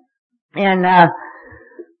 Okay? And,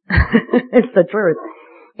 it's the truth.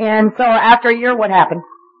 And so after a year, what happened?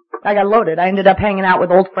 I got loaded. I ended up hanging out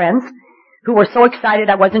with old friends who were so excited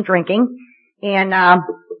I wasn't drinking. And, I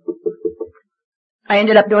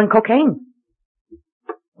ended up doing cocaine.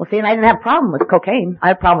 Well, see, and I didn't have a problem with cocaine. I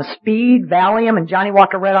had a problem with speed, Valium, and Johnny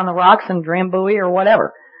Walker Red on the Rocks and Drambuie or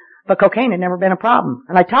whatever. But cocaine had never been a problem.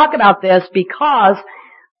 And I talk about this because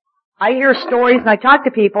I hear stories and I talk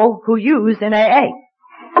to people who use in AA.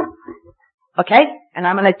 Okay? And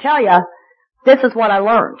I'm going to tell you, this is what I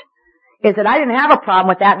learned, is that I didn't have a problem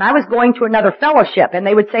with that, and I was going to another fellowship, and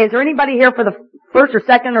they would say, is there anybody here for the first or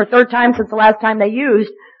second or third time since the last time they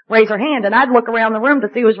used? Raise their hand. And I'd look around the room to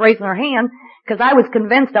see who was raising their hand, because I was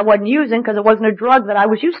convinced I wasn't using because it wasn't a drug that I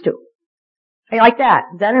was used to. Hey, like that.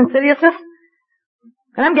 Is that insidiousness?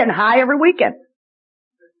 And I'm getting high every weekend.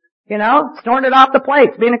 Snorting it off the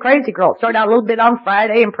plates, being a crazy girl. Started out a little bit on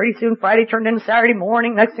Friday, and pretty soon Friday turned into Saturday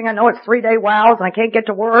morning. Next thing I know, it's 3-day wows, and I can't get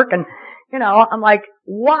to work, and, I'm like,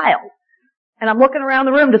 wild. And I'm looking around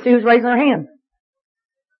the room to see who's raising their hand.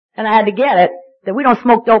 And I had to get it that we don't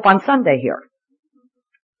smoke dope on Sunday here.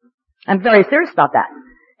 I'm very serious about that.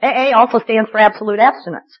 AA also stands for absolute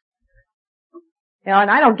abstinence. And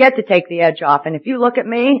I don't get to take the edge off, and if you look at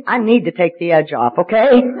me, I need to take the edge off,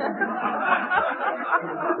 okay?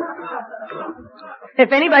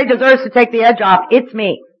 If anybody deserves to take the edge off, it's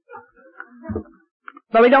me.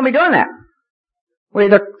 But we don't be doing that. We're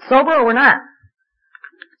either sober or we're not.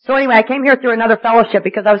 So anyway, I came here through another fellowship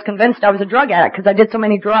because I was convinced I was a drug addict because I did so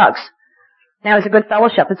many drugs. Now it's a good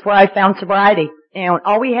fellowship. It's where I found sobriety. And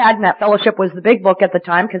all we had in that fellowship was the big book at the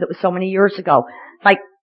time because it was so many years ago. Like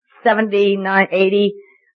 79, 80,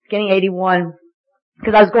 getting 81,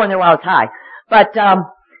 because I was going there while I was high. But,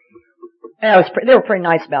 they were pretty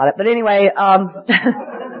nice about it. But anyway, what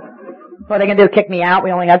are they gonna do? Kick me out?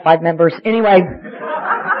 We only had 5 members. Anyway.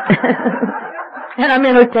 And I'm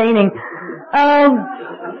entertaining.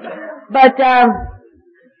 But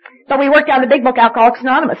we worked out the big book, Alcoholics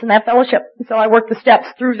Anonymous, in that fellowship. So I worked the steps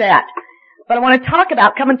through that. But I want to talk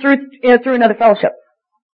about coming through another fellowship.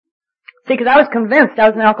 See, because I was convinced I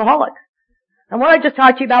was an alcoholic. And what I just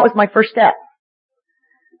taught you about was my first step.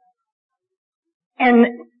 And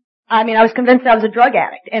I mean, I was convinced I was a drug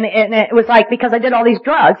addict. And it was like, because I did all these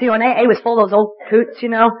drugs, you know, and AA was full of those old coots, you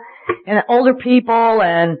know, and older people,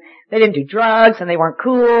 and they didn't do drugs, and they weren't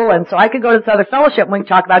cool, and so I could go to this other fellowship and we could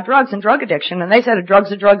talk about drugs and drug addiction, and they said a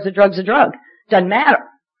drug's a drug's a drug's a drug. Doesn't matter.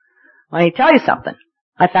 Let me tell you something.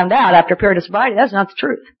 I found out after a period of sobriety, that's not the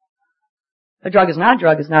truth. A drug is not a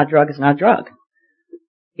drug, is not a drug, is not a drug.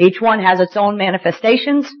 Each one has its own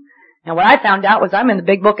manifestations. And what I found out was I'm in the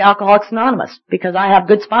big book Alcoholics Anonymous because I have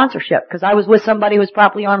good sponsorship. Because I was with somebody who was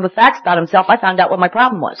properly armed with facts about himself, I found out what my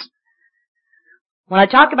problem was. When I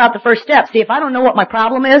talk about the first step, see, if I don't know what my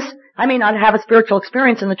problem is, I may not have a spiritual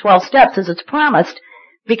experience in the 12 steps as it's promised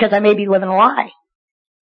because I may be living a lie.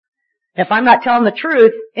 If I'm not telling the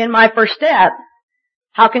truth in my first step,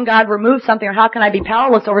 how can God remove something, or how can I be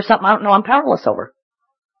powerless over something I don't know I'm powerless over?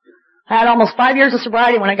 I had almost 5 years of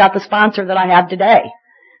sobriety when I got the sponsor that I have today.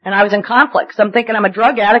 And I was in conflict. So I'm thinking I'm a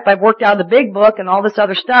drug addict. I've worked out of the big book and all this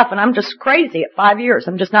other stuff, and I'm just crazy at 5 years.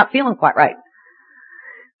 I'm just not feeling quite right.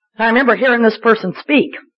 I remember hearing this person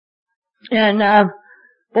speak. And,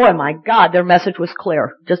 boy, my God, their message was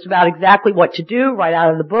clear. Just about exactly what to do, right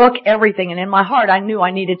out of the book, everything. And in my heart, I knew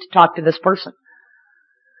I needed to talk to this person.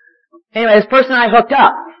 Anyway, this person I hooked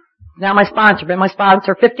up. Now my sponsor, been my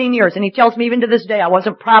sponsor 15 years, and he tells me even to this day I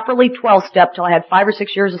wasn't properly 12-step till I had 5 or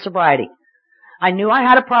 6 years of sobriety. I knew I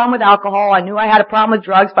had a problem with alcohol. I knew I had a problem with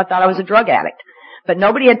drugs, but I thought I was a drug addict. But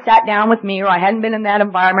nobody had sat down with me, or I hadn't been in that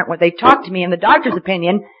environment where they talked to me, in the doctor's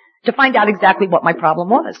opinion, to find out exactly what my problem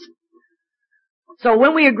was. So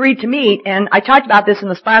when we agreed to meet, and I talked about this in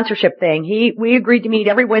the sponsorship thing, we agreed to meet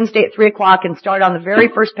every Wednesday at 3 o'clock and start on the very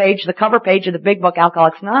first page, the cover page of the big book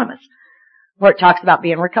Alcoholics Anonymous, where it talks about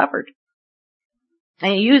being recovered.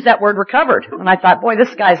 And he used that word recovered. And I thought, boy,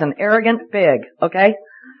 this guy's an arrogant pig, okay?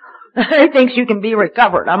 He thinks you can be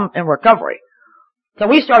recovered. I'm in recovery. So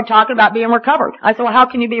we started talking about being recovered. I said, well, how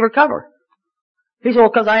can you be recovered? He said, well,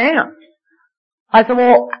 because I am. I said,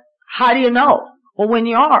 well, how do you know? Well, when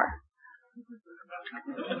you are.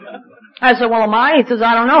 I said, well, am I? He says,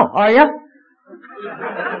 I don't know. Are you?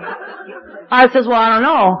 I says, well, I don't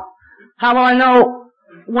know. How will I know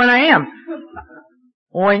when I am?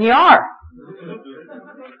 When you are.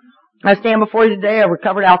 I stand before you today, a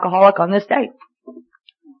recovered alcoholic on this day.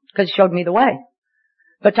 Because he showed me the way.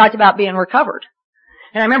 But talked about being recovered.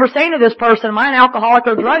 And I remember saying to this person, am I an alcoholic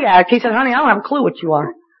or a drug addict? He said, honey, I don't have a clue what you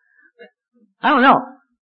are. I don't know.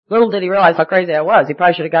 Little did he realize how crazy I was. He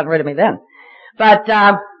probably should have gotten rid of me then. But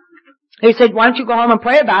he said, why don't you go home and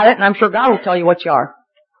pray about it, and I'm sure God will tell you what you are.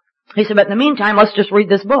 He said, but in the meantime, let's just read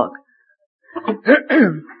this book.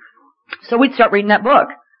 So we'd start reading that book.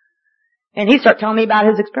 And he'd start telling me about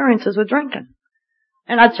his experiences with drinking.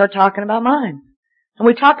 And I'd start talking about mine. And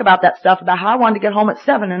we talk about that stuff, about how I wanted to get home at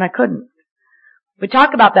 7 and I couldn't. We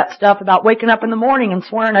talk about that stuff, about waking up in the morning and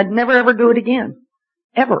swearing I'd never ever do it again.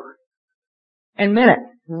 Ever. And meant it.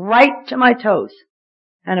 Right to my toes.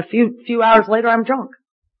 And a few hours later I'm drunk.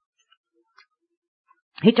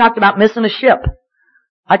 He talked about missing a ship.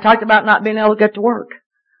 I talked about not being able to get to work.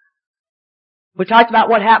 We talked about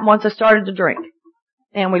what happened once I started to drink.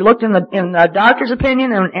 And we looked in the doctor's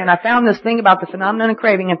opinion, and I found this thing about the phenomenon of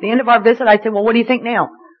craving. At the end of our visit, I said, well, what do you think now?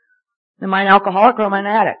 Am I an alcoholic or am I an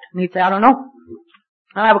addict? And he'd say, I don't know.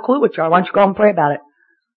 I don't have a clue what you are. Why don't you go and pray about it?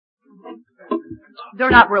 They're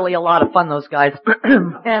not really a lot of fun, those guys.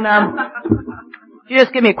 And if you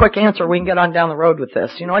just give me a quick answer, we can get on down the road with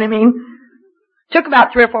this. You know what I mean? Took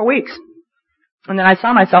about 3 or 4 weeks. And then I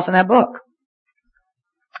saw myself in that book.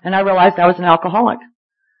 And I realized I was an alcoholic.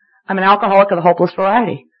 I'm an alcoholic of the hopeless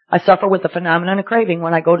variety. I suffer with the phenomenon of craving.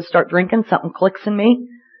 When I go to start drinking, something clicks in me,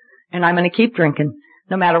 and I'm going to keep drinking,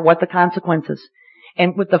 no matter what the consequences.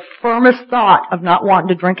 And with the firmest thought of not wanting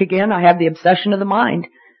to drink again, I have the obsession of the mind,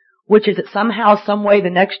 which is that somehow, some way, the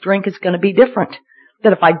next drink is going to be different.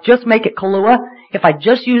 That if I just make it Kahlua, if I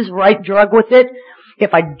just use the right drug with it,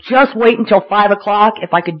 if I just wait until 5 o'clock,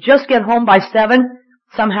 if I could just get home by 7,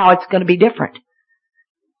 somehow it's going to be different.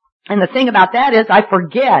 And the thing about that is I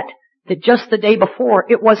forget that just the day before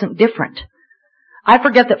it wasn't different. I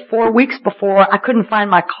forget that 4 weeks before I couldn't find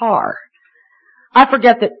my car. I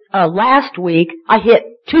forget that last week I hit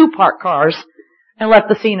 2 parked cars and left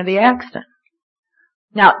the scene of the accident.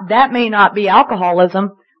 Now that may not be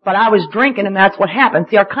alcoholism, but I was drinking and that's what happened.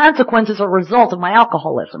 See, our consequences are a result of my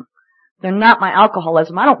alcoholism. They're not my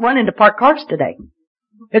alcoholism. I don't run into parked cars today.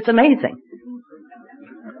 It's amazing.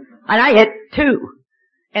 And I hit 2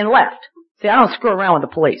 and left. See, I don't screw around with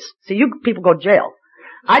the police. See, you people go to jail.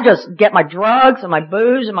 I just get my drugs and my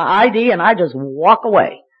booze and my ID and I just walk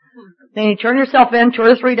away. Then you turn yourself in 2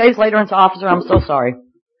 or 3 days later and say, officer, I'm so sorry.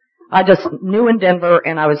 I just knew in Denver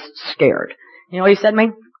and I was scared. You know what he said to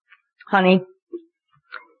me? honey,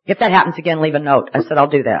 if that happens again, leave a note. I said, I'll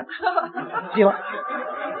do that.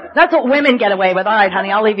 That's what women get away with. All right,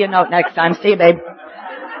 honey, I'll leave you a note next time. See you, babe.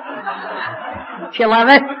 Do you love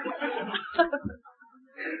it?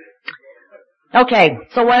 Okay,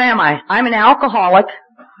 so what am I? I'm an alcoholic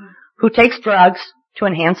who takes drugs to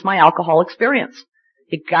enhance my alcohol experience.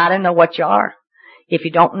 You gotta know what you are. If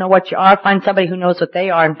you don't know what you are, find somebody who knows what they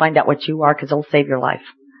are and find out what you are, because it'll save your life.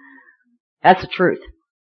 That's the truth.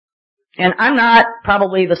 And I'm not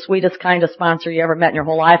probably the sweetest kind of sponsor you ever met in your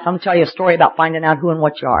whole life. I'm going to tell you a story about finding out who and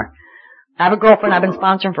what you are. I have a girlfriend I've been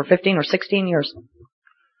sponsoring for 15 or 16 years.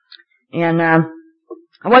 And I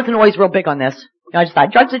wasn't always real big on this. You know, I just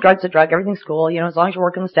thought, drugs are drugs are drug, everything's cool. You know, as long as you're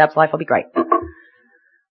working the steps, life will be great.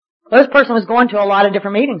 Well, this person was going to a lot of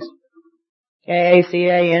different meetings. AA,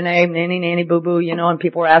 CA, NA, nanny, nanny, boo-boo, you know, and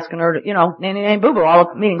people were asking her to, you know, nanny, nanny, boo-boo,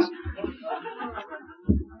 all the meetings.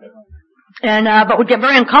 And, but would get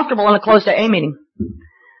very uncomfortable in a closed AA meeting.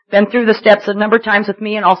 Been through the steps a number of times with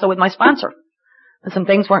me and also with my sponsor. And some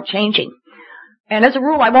things weren't changing. And as a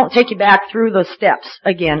rule, I won't take you back through the steps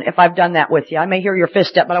again if I've done that with you. I may hear your fifth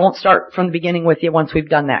step, but I won't start from the beginning with you once we've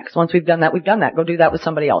done that. Because once we've done that, we've done that. Go do that with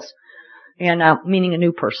somebody else. And, meaning a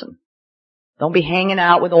new person. Don't be hanging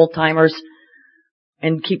out with old timers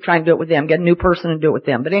and keep trying to do it with them. Get a new person and do it with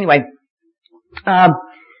them. But anyway,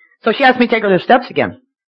 so she asked me to take her to the steps again.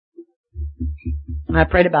 And I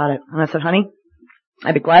prayed about it. And I said, honey,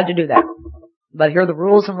 I'd be glad to do that. But here are the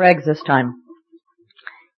rules and regs this time.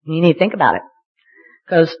 You need to think about it.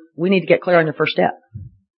 Because we need to get clear on your first step.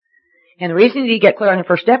 And the reason you need to get clear on your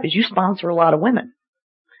first step is you sponsor a lot of women.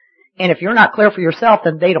 And if you're not clear for yourself,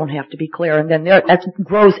 then they don't have to be clear. And then that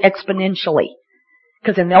grows exponentially.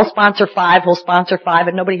 Because then they'll sponsor 5, he'll sponsor 5,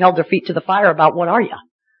 and nobody held their feet to the fire about what are you.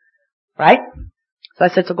 Right? So I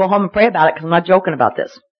said, so go home and pray about it, because I'm not joking about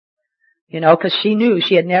this. You know, because she knew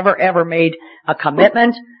she had never ever made a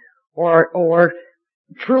commitment or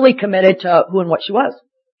truly committed to who and what she was.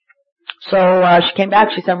 So she came back,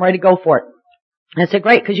 she said, I'm ready to go for it. And I said,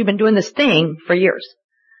 great, because you've been doing this thing for years.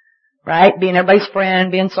 Right? Being everybody's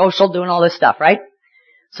friend, being social, doing all this stuff, right?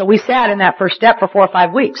 So we sat in that first step for 4 or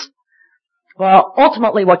 5 weeks. Well,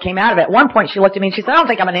 ultimately what came out of it, at one point she looked at me and she said, I don't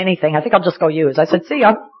think I'm in anything. I think I'll just go use. I said, see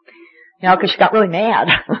ya. You know, because she got really mad.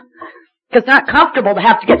 Because it's not comfortable to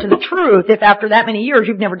have to get to the truth if after that many years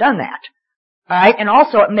you've never done that. Alright? And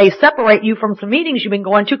also it may separate you from some meetings you've been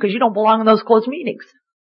going to because you don't belong in those closed meetings.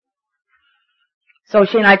 So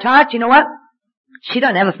she and I talked, you know what? She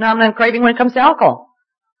doesn't have a phenomenon craving when it comes to alcohol.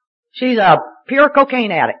 She's a pure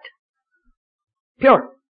cocaine addict. Pure.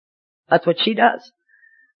 That's what she does.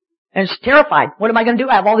 And she's terrified. What am I going to do?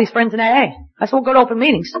 I have all these friends in AA. I said, well, go to open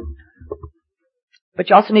meetings. But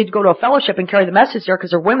you also need to go to a fellowship and carry the message there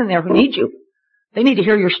because there are women there who need you. They need to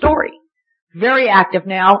hear your story. Very active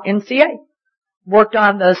now in CA. Worked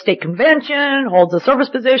on the state convention, holds a service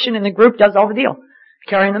position in the group, does all the deal.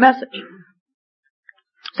 Carrying the message.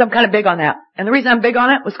 So I'm kind of big on that. And the reason I'm big on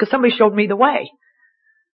it was because somebody showed me the way.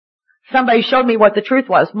 Somebody showed me what the truth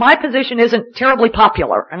was. My position isn't terribly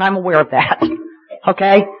popular, and I'm aware of that.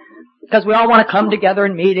 Okay? Because we all want to come together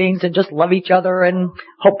in meetings and just love each other and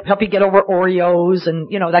help you get over Oreos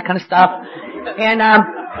and, you know, that kind of stuff. And,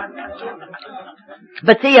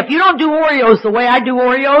 but see, if you don't do Oreos the way I do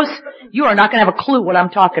Oreos, you are not going to have a clue what I'm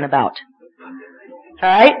talking about.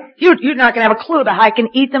 Alright? You're not going to have a clue about how I can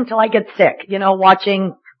eat them till I get sick, you know,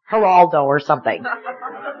 watching Geraldo or something.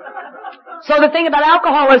 So the thing about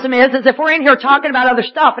alcoholism is if we're in here talking about other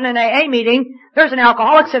stuff in an AA meeting, there's an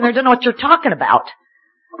alcoholic sitting there who doesn't know what you're talking about.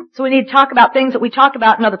 So we need to talk about things that we talk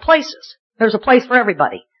about in other places. There's a place for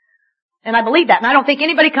everybody. And I believe that. And I don't think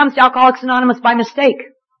anybody comes to Alcoholics Anonymous by mistake.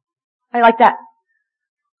 I like that.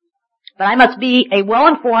 But I must be a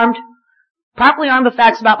well-informed, properly armed with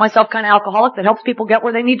facts about myself kind of alcoholic that helps people get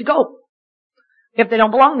where they need to go. If they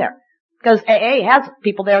don't belong there. Because AA has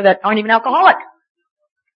people there that aren't even alcoholic.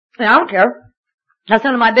 And I don't care. That's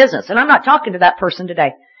none of my business. And I'm not talking to that person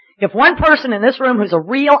today. If one person in this room who's a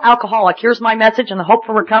real alcoholic hears my message and the hope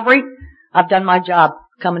for recovery, I've done my job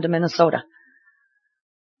coming to Minnesota.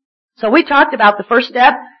 So we talked about the first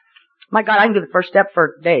step. My God, I can do the first step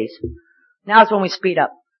for days. Now is when we speed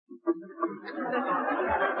up.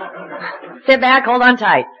 Sit back, hold on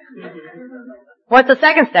tight. What's the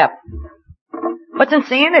second step? What's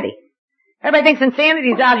insanity? Everybody thinks insanity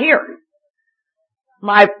is out here.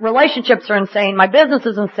 My relationships are insane. My business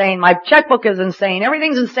is insane. My checkbook is insane.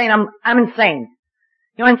 Everything's insane. I'm insane.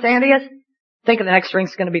 You know what insanity is? Thinking the next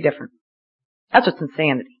drink's going to be different. That's what's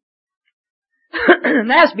insanity. And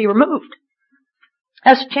that has to be removed.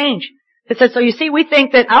 That has to change. It says, so you see, we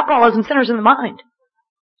think that alcoholism centers in the mind.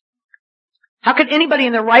 How could anybody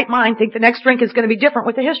in their right mind think the next drink is going to be different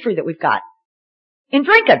with the history that we've got in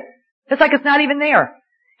drinking? It's like it's not even there.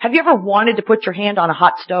 Have you ever wanted to put your hand on a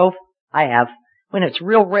hot stove? I have. When it's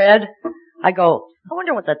real red, I go, I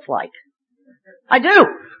wonder what that's like. I do.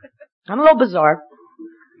 I'm a little bizarre.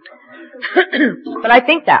 But I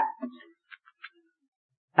think that.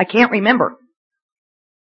 I can't remember.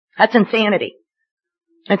 That's insanity.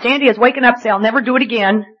 Insanity is waking up, say, I'll never do it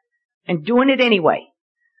again, and doing it anyway.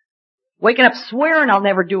 Waking up swearing I'll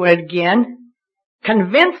never do it again,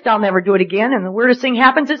 convinced I'll never do it again, and the weirdest thing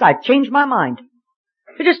happens is I change my mind.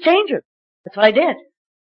 It just changes. That's what I did.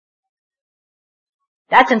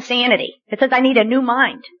 That's insanity. It says I need a new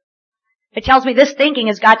mind. It tells me this thinking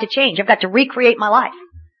has got to change. I've got to recreate my life.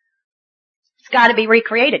 It's got to be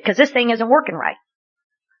recreated because this thing isn't working right.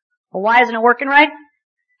 Well, why isn't it working right?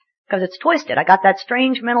 Because it's twisted. I got that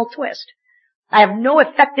strange mental twist. I have no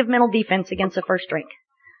effective mental defense against the first drink.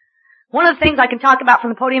 One of the things I can talk about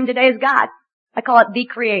from the podium today is God. I call it the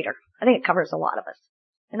Creator. I think it covers a lot of us.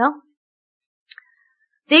 You know?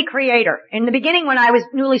 The Creator. In the beginning when I was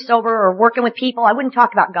newly sober or working with people, I wouldn't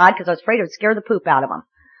talk about God because I was afraid it would scare the poop out of them.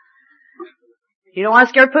 You don't want to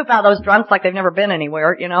scare the poop out of those drunks like they've never been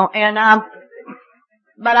anywhere, you know. And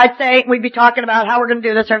but I'd say we'd be talking about how we're going to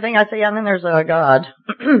do this, everything. I'd say, yeah, and then there's a God.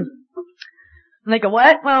 And they go,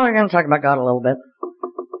 what? Well, we're going to talk about God a little bit.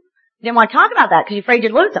 You didn't want to talk about that because you're afraid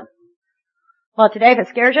you'd lose him. Well, today, if it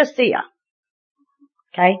scares you, see ya.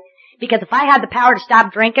 Okay? Because if I had the power to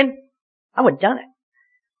stop drinking, I would have done it.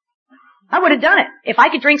 I would have done it. If I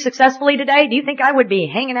could drink successfully today, do you think I would be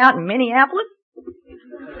hanging out in Minneapolis?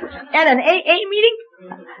 At an AA meeting?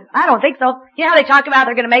 I don't think so. You know how they talk about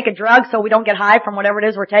they're going to make a drug so we don't get high from whatever it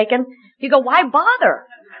is we're taking? You go, why bother?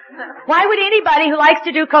 Why would anybody who likes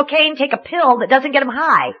to do cocaine take a pill that doesn't get them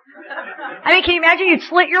high? I mean, can you imagine you'd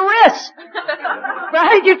slit your wrists?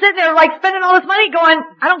 Right? You're sitting there like spending all this money going,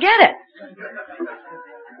 I don't get it.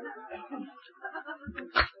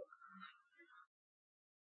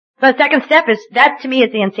 So the second step is, that to me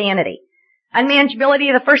is the insanity.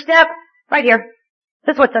 Unmanageability of the first step, right here.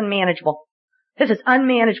 This is what's unmanageable. This is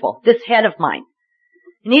unmanageable. This head of mine.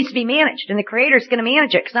 It needs to be managed, and the Creator's going to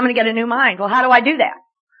manage it because I'm going to get a new mind. Well, how do I do that?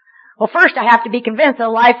 Well, first I have to be convinced that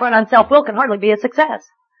a life run on self-will can hardly be a success.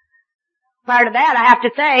 Prior to that, I have to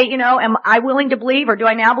say, you know, am I willing to believe, or do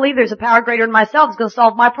I now believe there's a power greater than myself that's going to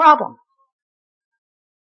solve my problem?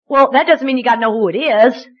 Well, that doesn't mean you got to know who it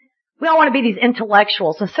is. We all want to be these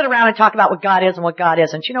intellectuals and sit around and talk about what God is and what God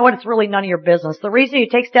isn't. You know what? It's really none of your business. The reason you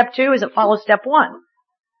take step 2 is it follows step 1.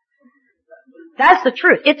 That's the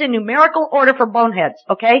truth. It's in numerical order for boneheads,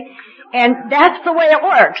 okay? And that's the way it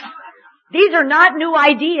works. These are not new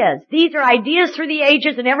ideas. These are ideas through the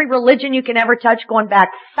ages in every religion you can ever touch going back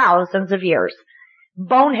thousands of years.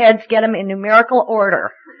 Boneheads get them in numerical order.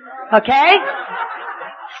 Okay?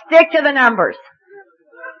 Stick to the numbers.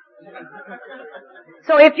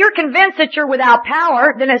 So if you're convinced that you're without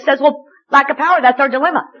power, then it says, well, lack of power, that's our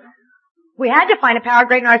dilemma. We had to find a power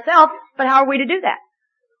greater than ourselves, but how are we to do that?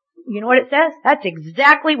 You know what it says? That's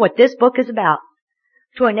exactly what this book is about.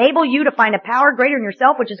 To enable you to find a power greater than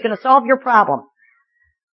yourself, which is going to solve your problem.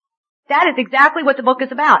 That is exactly what the book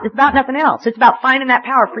is about. It's about nothing else. It's about finding that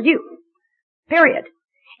power for you. Period.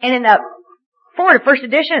 And in the forward first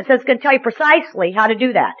edition, it says it's going to tell you precisely how to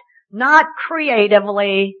do that. Not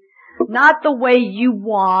creatively, not the way you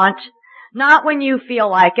want, not when you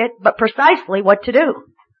feel like it, but precisely what to do.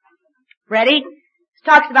 Ready? It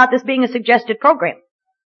talks about this being a suggested program.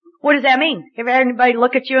 What does that mean? Have anybody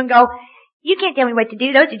look at you and go, you can't tell me what to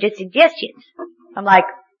do, those are just suggestions. I'm like,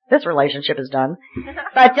 this relationship is done.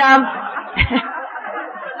 But, by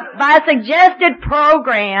a suggested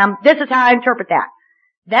program, this is how I interpret that.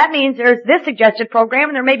 That means there's this suggested program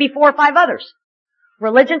and there may be 4 or 5 others.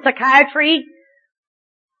 Religion, psychiatry,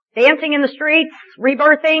 dancing in the streets,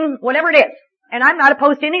 rebirthing, whatever it is. And I'm not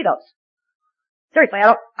opposed to any of those. Seriously,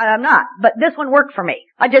 I'm not. But this one worked for me.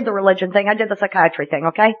 I did the religion thing, I did the psychiatry thing,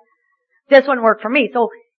 okay? This one worked for me. So,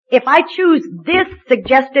 if I choose this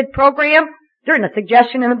suggested program, there isn't a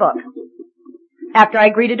suggestion in the book. After I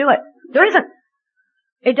agree to do it. There isn't.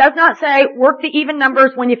 It does not say, work the even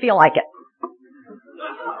numbers when you feel like it.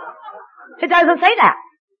 It doesn't say that.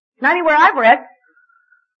 Not anywhere I've read.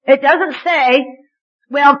 It doesn't say,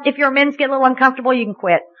 well, if your men's get a little uncomfortable, you can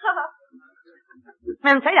quit. It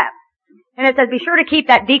doesn't say that. And it says, be sure to keep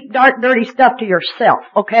that deep, dark, dirty stuff to yourself,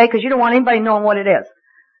 okay? Because you don't want anybody knowing what it is.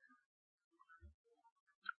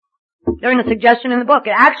 There isn't a suggestion in the book.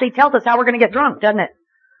 It actually tells us how we're going to get drunk, doesn't it?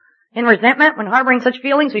 In resentment, when harboring such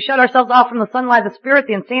feelings, we shut ourselves off from the sunlight of the Spirit,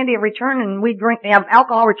 the insanity of return, and we drink,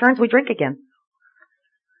 alcohol returns, we drink again.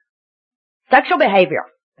 Sexual behavior.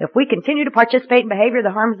 If we continue to participate in behavior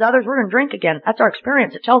that harms others, we're going to drink again. That's our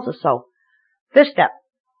experience. It tells us so. 5th step.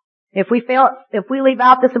 If we leave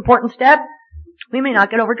out this important step, we may not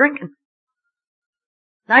get over drinking.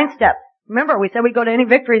 9th step. Remember, we said we'd go to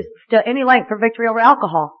any length for victory over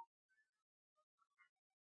alcohol.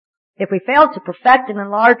 If we fail to perfect and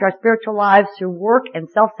enlarge our spiritual lives through work and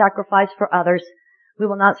self-sacrifice for others, we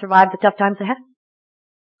will not survive the tough times ahead.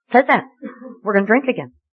 It says that. We're going to drink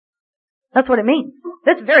again. That's what it means.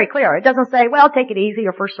 It's very clear. It doesn't say, well, take it easy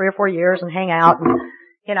your first 3 or 4 years and hang out and,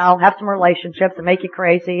 have some relationships that make you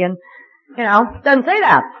crazy and, it doesn't say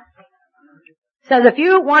that. It says if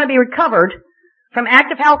you want to be recovered from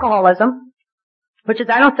active alcoholism, which is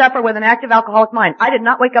I don't suffer with an active alcoholic mind. I did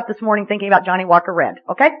not wake up this morning thinking about Johnny Walker Red,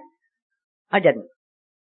 okay? I didn't.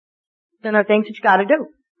 Then there are things that you gotta do.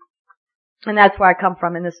 And that's where I come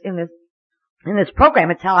from in this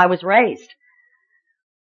program. It's how I was raised.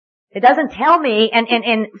 It doesn't tell me,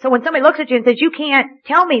 and so when somebody looks at you and says, you can't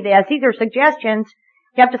tell me this, these are suggestions,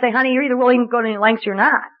 you have to say, honey, you're either willing to go to any lengths or you're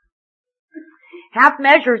not. Half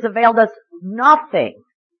measures availed us nothing.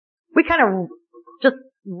 We kind of just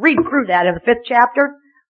read through that in the 5th chapter.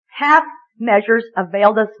 Half measures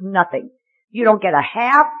availed us nothing. You don't get a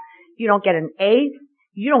half, you don't get an eighth,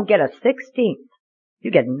 you don't get a 16th.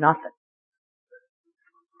 You get nothing.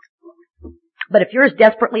 But if you're as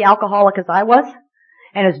desperately alcoholic as I was,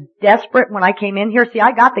 and as desperate when I came in here, see,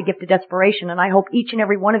 I got the gift of desperation, and I hope each and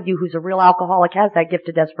every one of you who's a real alcoholic has that gift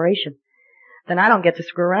of desperation. Then I don't get to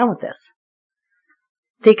screw around with this.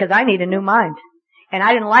 See, because I need a new mind. And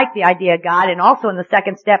I didn't like the idea of God, and also in the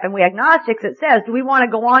 2nd step, and we agnostics, it says, do we want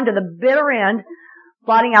to go on to the bitter end,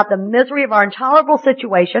 blotting out the misery of our intolerable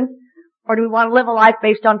situation, or do we want to live a life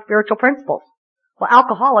based on spiritual principles? Well,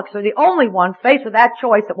 alcoholics are the only ones faced with that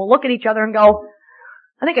choice that will look at each other and go,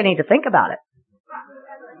 I think I need to think about it.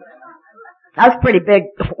 That's pretty big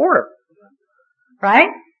order. Right?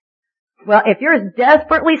 Well, if you're as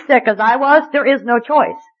desperately sick as I was, there is no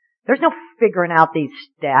choice. There's no figuring out these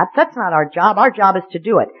stats. That's not our job. Our job is to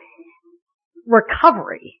do it.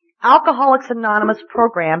 Recovery. Alcoholics Anonymous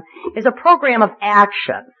program is a program of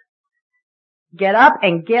action. Get up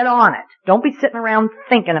and get on it. Don't be sitting around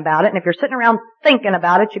thinking about it. And if you're sitting around thinking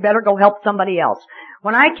about it, you better go help somebody else.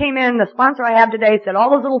 When I came in, the sponsor I have today said all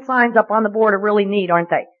those little signs up on the board are really neat, aren't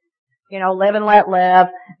they? Live and let live,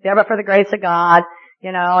 there but for the grace of God,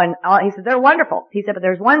 and he said, they're wonderful. He said, but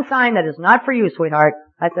there's one sign that is not for you, sweetheart.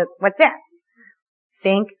 I said, what's that?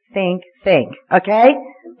 Think, think, think. Okay?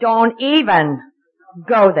 Don't even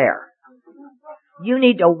go there. You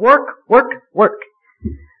need to work, work, work.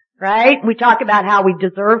 Right? We talk about how we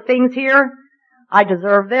deserve things here. I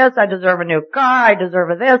deserve this. I deserve a new car. I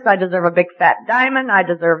deserve this. I deserve a big fat diamond. I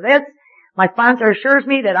deserve this. My sponsor assures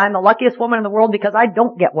me that I'm the luckiest woman in the world because I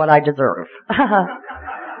don't get what I deserve.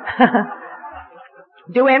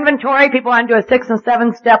 Do inventory. People want to do a 6 and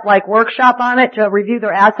 7 step like workshop on it to review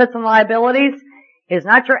their assets and liabilities. It's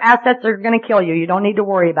not your assets that are going to kill you. You don't need to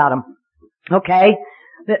worry about them. Okay?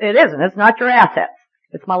 It isn't. It's not your assets.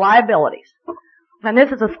 It's my liabilities. And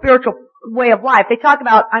this is a spiritual way of life. They talk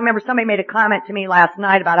about, I remember somebody made a comment to me last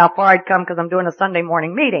night about how far I'd come because I'm doing a Sunday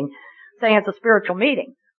morning meeting, saying it's a spiritual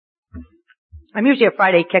meeting. I'm usually a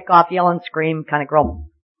Friday kickoff, yell and scream kind of girl.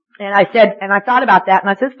 And I thought about that, and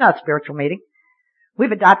I said, it's not a spiritual meeting.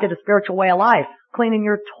 We've adopted a spiritual way of life. Cleaning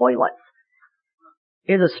your toilets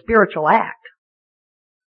is a spiritual act.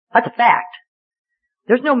 That's a fact.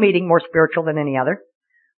 There's no meeting more spiritual than any other.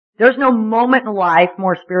 There's no moment in life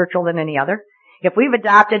more spiritual than any other. If we've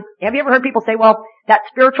adopted, have you ever heard people say, well, that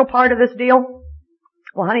spiritual part of this deal?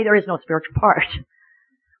 Well, honey, there is no spiritual part.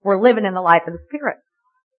 We're living in the life of the Spirit.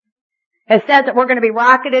 It says that we're going to be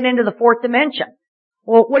rocketed into the 4th dimension.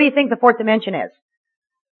 Well, what do you think the 4th dimension is?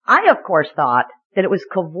 I, of course, thought that it was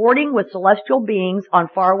cavorting with celestial beings on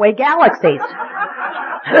faraway galaxies.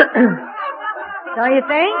 Don't you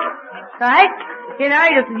think? Right?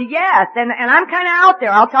 Yes, and I'm kind of out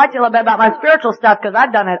there. I'll talk to you a little bit about my spiritual stuff because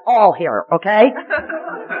I've done it all here, okay?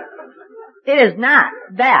 It is not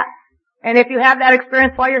that. And if you have that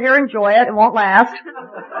experience while you're here, enjoy it. It won't last.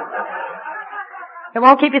 It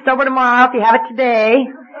won't keep you sober tomorrow if you have it today.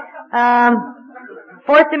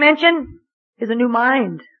 4th dimension is a new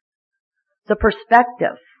mind. It's a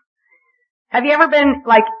perspective. Have you ever been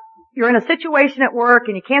you're in a situation at work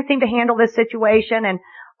and you can't seem to handle this situation and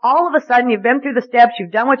all of a sudden you've been through the steps,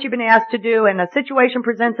 you've done what you've been asked to do and a situation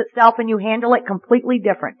presents itself and you handle it completely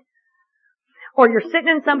different. Or you're sitting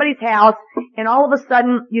in somebody's house and all of a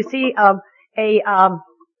sudden you see a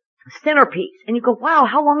centerpiece and you go, wow,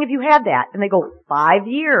 how long have you had that? And they go, 5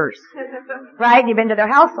 years. Right? You've been to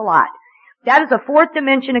their house a lot. That is a 4th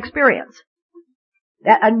dimension experience.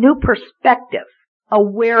 A new perspective,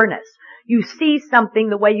 awareness. You see something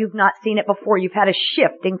the way you've not seen it before. You've had a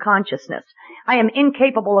shift in consciousness. I am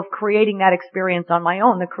incapable of creating that experience on my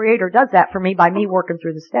own. The Creator does that for me by me working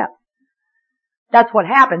through the steps. That's what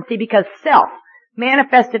happens. See, because self,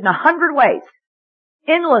 manifested in 100 ways,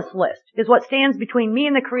 endless list, is what stands between me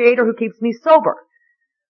and the Creator who keeps me sober.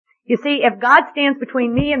 You see, if God stands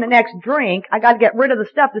between me and the next drink, I got to get rid of the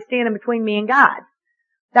stuff that's standing between me and God.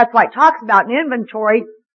 That's why it talks about in inventory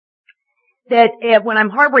that when I'm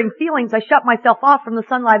harboring feelings, I shut myself off from the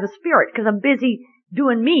sunlight of the Spirit because I'm busy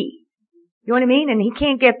doing me. You know what I mean? And He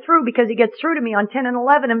can't get through because He gets through to me on 10 and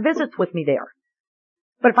 11 and visits with me there.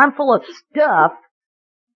 But if I'm full of stuff,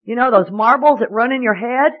 you know, those marbles that run in your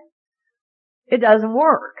head, it doesn't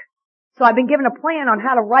work. So I've been given a plan on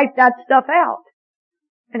how to write that stuff out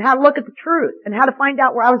and how to look at the truth and how to find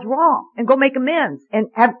out where I was wrong and go make amends. And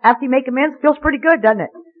after you make amends, it feels pretty good, doesn't it?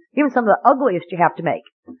 Even some of the ugliest you have to make.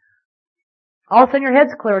 All of a sudden your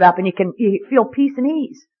head's cleared up and you feel peace and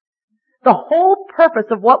ease. The whole purpose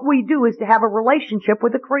of what we do is to have a relationship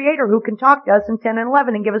with the Creator who can talk to us in 10 and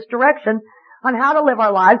 11 and give us direction on how to live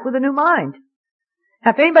our lives with a new mind.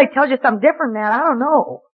 Now, if anybody tells you something different than that, I don't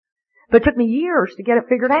know. But it took me years to get it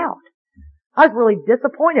figured out. I was really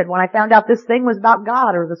disappointed when I found out this thing was about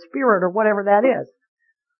God or the Spirit or whatever that is.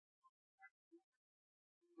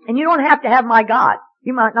 And you don't have to have my God.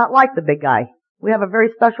 You might not like the big guy. We have a very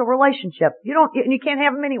special relationship. You can't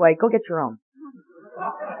have him anyway. Go get your own.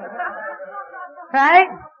 Right?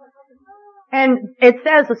 And it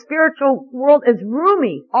says the spiritual world is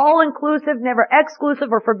roomy, all-inclusive, never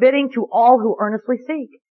exclusive or forbidding to all who earnestly seek.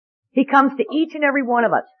 He comes to each and every one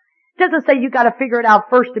of us. It doesn't say you got to figure it out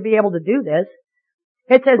first to be able to do this.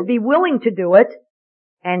 It says be willing to do it,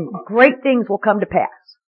 and great things will come to pass.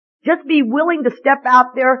 Just be willing to step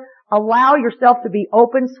out there, allow yourself to be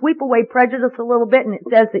open, sweep away prejudice a little bit, and it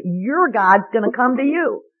says that your God's going to come to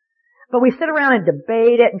you. But we sit around and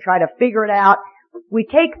debate it and try to figure it out. We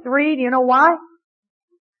take 3, do you know why?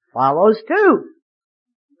 Follows 2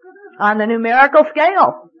 on the numerical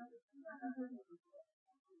scale.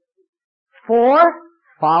 4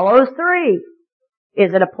 follows 3.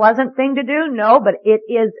 Is it a pleasant thing to do? No, but it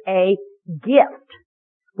is a gift.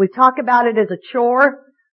 We talk about it as a chore.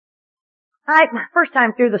 First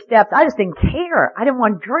time through the steps, I just didn't care. I didn't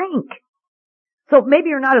want to drink. So maybe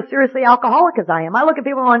you're not as seriously alcoholic as I am. I look at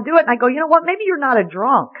people who want to do it and I go, you know what? Maybe you're not a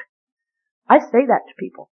drunk. I say that to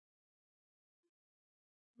people.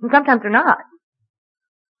 And sometimes they're not.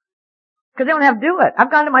 Because they don't have to do it.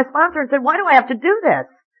 I've gone to my sponsor and said, why do I have to do this?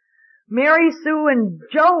 Mary, Sue, and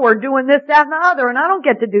Joe are doing this, that, and the other, and I don't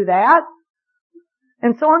get to do that.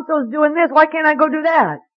 And so-and-so's doing this. Why can't I go do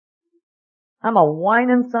that? I'm a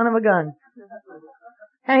whining son of a gun.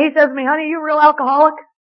 And he says to me, honey, you a real alcoholic?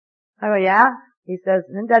 I go, yeah. He says,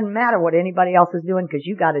 it doesn't matter what anybody else is doing because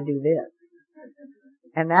you got to do this.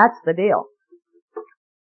 And that's the deal.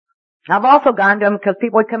 I've also gone to them because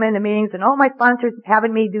people would come into meetings and, oh, my sponsor's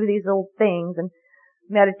having me do these little things and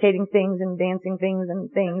meditating things and dancing things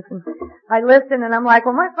and things. And I listen and I'm like,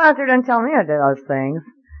 well, my sponsor didn't tell me to do those things.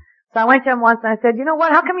 So I went to him once and I said, you know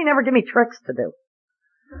what? How come you never give me tricks to do?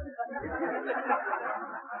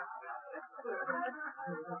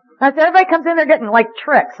 I said, everybody comes in there getting like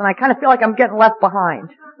tricks and I kind of feel like I'm getting left behind.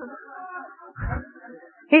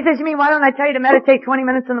 He says, you mean, why don't I tell you to meditate 20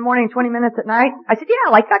 minutes in the morning and 20 minutes at night? I said, yeah,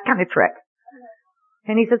 I like that kind of trick.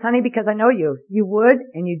 And he says, honey, because I know you. You would,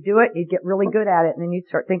 and you'd do it, you'd get really good at it, and then you'd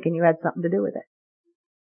start thinking you had something to do with it.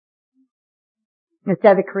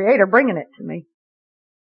 Instead of the Creator bringing it to me.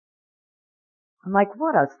 I'm like,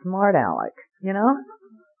 what a smart aleck, you know?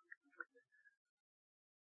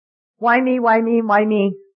 Why me, why me, why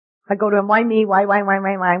me? I go to him, why me, why,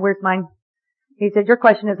 where's mine? He said, your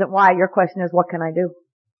question isn't why, your question is what can I do?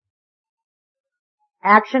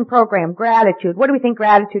 Action program, gratitude. What do we think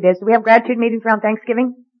gratitude is? Do we have gratitude meetings around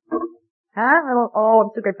Thanksgiving? Huh? Oh, I'm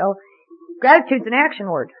so grateful. Gratitude's an action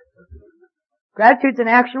word. Gratitude's an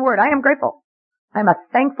action word. I am grateful. I'm a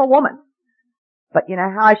thankful woman. But you know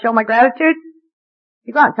how I show my gratitude?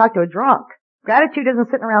 You go out and talk to a drunk. Gratitude isn't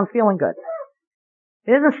sitting around feeling good.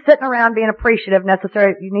 It isn't sitting around being appreciative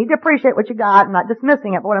necessarily. You need to appreciate what you got. I'm not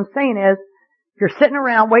dismissing it, but what I'm saying is, if you're sitting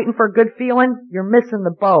around waiting for a good feeling, you're missing the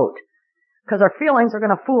boat. Because our feelings are going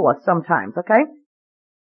to fool us sometimes, okay?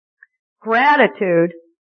 Gratitude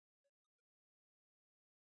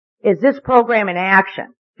is this program in action.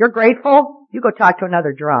 If you're grateful, you go talk to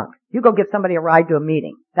another drunk. You go give somebody a ride to a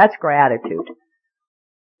meeting. That's gratitude.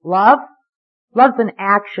 Love? Love's an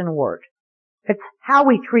action word. It's how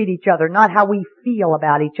we treat each other, not how we feel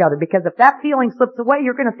about each other. Because if that feeling slips away,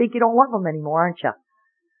 you're going to think you don't love them anymore, aren't you?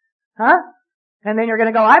 Huh? And then you're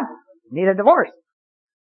going to go, I need a divorce.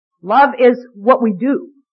 Love is what we do.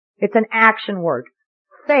 It's an action word.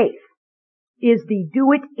 Faith is the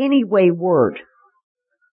do it anyway word.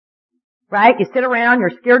 Right? You sit around,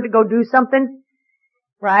 you're scared to go do something,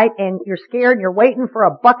 right? And you're scared and you're waiting for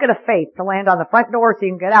a bucket of faith to land on the front door so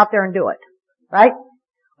you can get out there and do it. Right?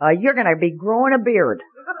 You're going to be growing a beard.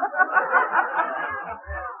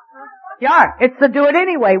 Yeah, it's the do it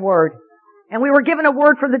anyway word. And we were given a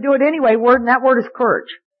word for the do it anyway word, and that word is courage.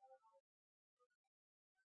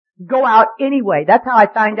 Go out anyway. That's how I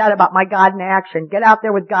find out about my God in action. Get out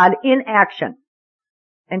there with God in action.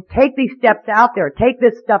 And take these steps out there. Take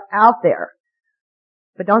this stuff out there.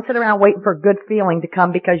 But don't sit around waiting for a good feeling to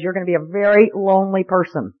come, because you're going to be a very lonely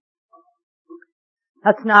person.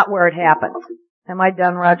 That's not where it happens. Am I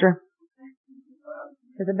done, Roger?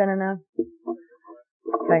 Has it been enough?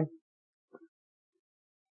 Okay.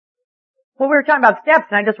 Well, we were talking about steps,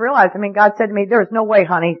 and I just realized, God said to me, there's no way,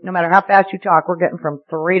 honey, no matter how fast you talk, we're getting from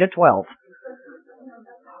 3 to 12.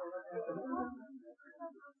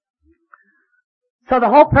 So the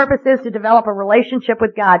whole purpose is to develop a relationship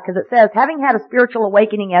with God, because it says, having had a spiritual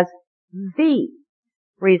awakening as the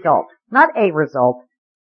result, not a result,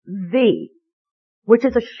 the, which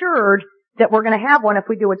is assured that we're going to have one if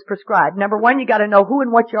we do what's prescribed. Number one, you got to know who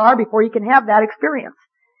and what you are before you can have that experience.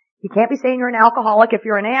 You can't be saying you're an alcoholic if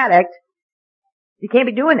you're an addict. You can't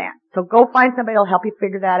be doing that. So go find somebody who'll help you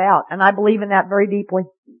figure that out. And I believe in that very deeply.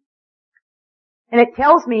 And it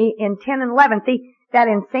tells me in 10 and 11, see, that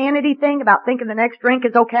insanity thing about thinking the next drink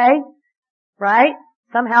is okay, right?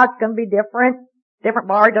 Somehow it's going to be different. Different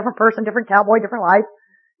bar, different person, different cowboy, different life,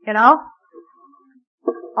 you know?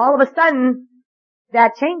 All of a sudden,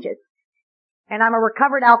 that changes. And I'm a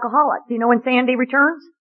recovered alcoholic. Do you know when sanity returns?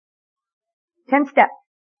 10 steps.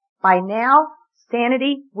 By now,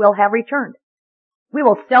 sanity will have returned. We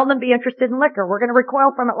will seldom be interested in liquor. We're going to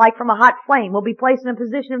recoil from it like from a hot flame. We'll be placed in a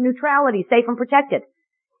position of neutrality, safe and protected.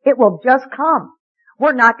 It will just come.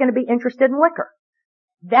 We're not going to be interested in liquor.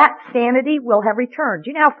 That sanity will have returned.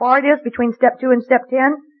 Do you know how far it is between step 2 and step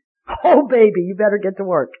 10? Oh, baby, you better get to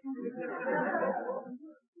work.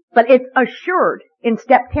 But it's assured in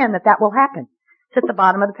step 10 that will happen. It's at the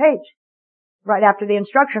bottom of the page, right after the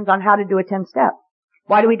instructions on how to do a 10-step.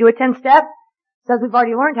 Why do we do a 10-step? It says we've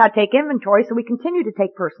already learned how to take inventory, so we continue to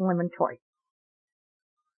take personal inventory.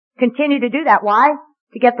 Continue to do that. Why?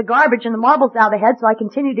 To get the garbage and the marbles out of the head, so I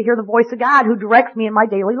continue to hear the voice of God who directs me in my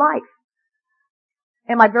daily life.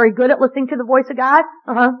 Am I very good at listening to the voice of God?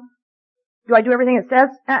 Uh-huh. Do I do everything it says?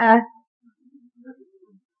 Uh-uh.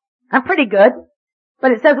 I'm pretty good.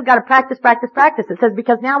 But it says we've got to practice, practice, practice. It says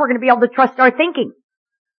because now we're going to be able to trust our thinking.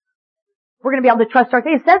 We're going to be able to trust our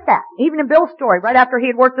thinking. It says that. Even in Bill's story, right after he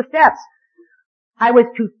had worked the steps. I was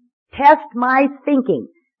to test my thinking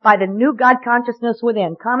by the new God consciousness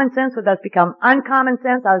within. Common sense would thus become uncommon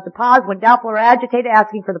sense. I was to pause when doubtful or agitated,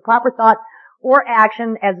 asking for the proper thought or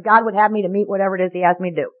action as God would have me to meet whatever it is He has me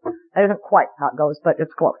to do. That isn't quite how it goes, but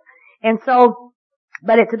it's close. And so,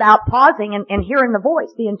 but it's about pausing and hearing the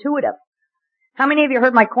voice, the intuitive. How many of you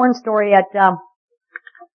heard my corn story at,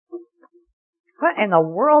 what in the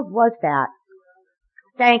world was that?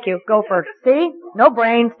 Thank you. Go first. See? No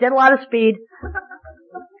brains. Did a lot of speed.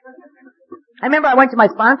 I remember I went to my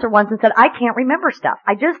sponsor once and said, I can't remember stuff.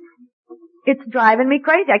 It's driving me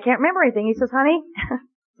crazy. I can't remember anything. He says, honey, as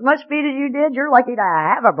much speed as you did, you're lucky to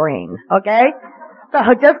have a brain. Okay? So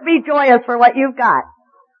just be joyous for what you've got.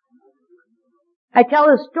 I tell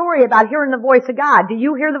a story about hearing the voice of God. Do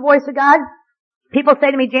you hear the voice of God? People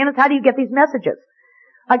say to me, Janice, how do you get these messages?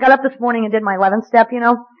 I got up this morning and did my 11th step, you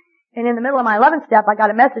know, and in the middle of my 11th step, I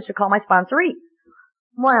got a message to call my sponsoree.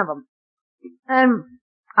 One of them. And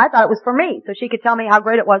I thought it was for me, so she could tell me how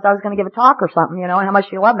great it was I was going to give a talk or something, you know, and how much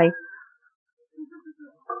she loved me.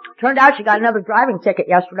 Turned out she got another driving ticket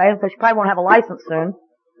yesterday, and so she probably won't have a license soon.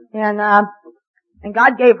 And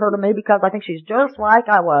God gave her to me because I think she's just like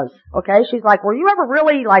I was. Okay? She's like, were you ever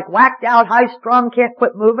really like whacked out, high strung, can't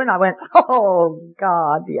quit moving? I went, oh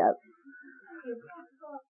God, yes.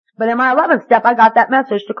 But in my 11th step, I got that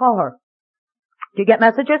message to call her. Do you get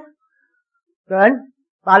messages? Good.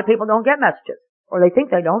 A lot of people don't get messages. Or they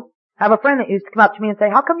think they don't. I have a friend that used to come up to me and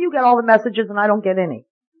say, how come you get all the messages and I don't get any?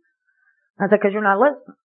 I said, because you're not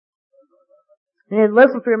listening. You need to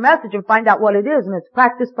listen for your message and find out what it is. And it's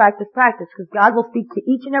practice, practice, practice. Because God will speak to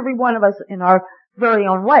each and every one of us in our very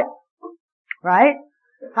own way. Right?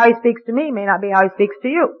 How He speaks to me may not be how He speaks to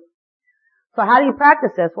you. So how do you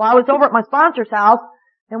practice this? Well, I was over at my sponsor's house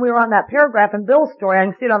and we were on that paragraph in Bill's story. I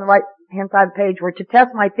can see it on the right hand side of the page where to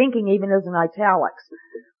test my thinking even is in italics.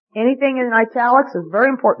 Anything in italics is very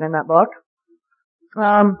important in that book.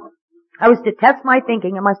 I was to test my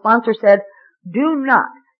thinking, and my sponsor said, do not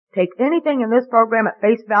take anything in this program at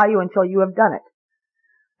face value until you have done it.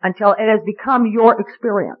 Until it has become your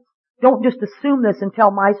experience. Don't just assume this and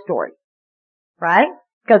tell my story. Right?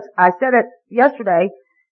 Because I said it yesterday,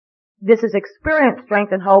 this is experience,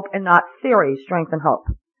 strength, and hope, and not theory, strength, and hope.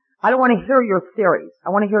 I don't want to hear your theories. I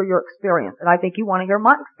want to hear your experience. And I think you want to hear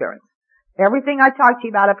my experience. Everything I talked to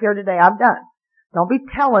you about up here today, I've done. Don't be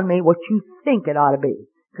telling me what you think it ought to be,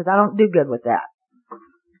 because I don't do good with that.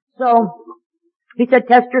 So, he said,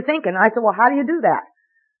 test your thinking. And I said, well, how do you do that?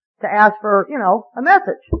 To ask for, a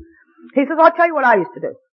message. He says, I'll tell you what I used to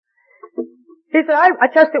do. He said, I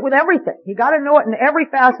test it with everything. You gotta know it in every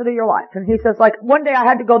facet of your life. And he says, like, one day I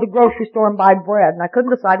had to go to the grocery store and buy bread, and I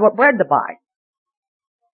couldn't decide what bread to buy.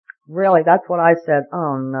 Really, that's what I said.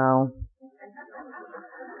 Oh no.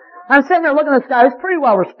 I'm sitting there looking at this guy. He's pretty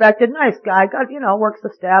well respected, nice guy. Got, works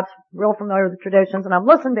the steps, real familiar with the traditions. And I'm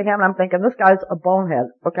listening to him and I'm thinking, this guy's a bonehead,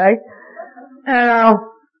 okay? And,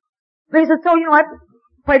 he said, so, I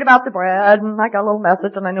prayed about the bread and I got a little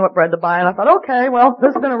message and I knew what bread to buy. And I thought, okay, well,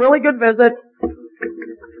 this has been a really good visit.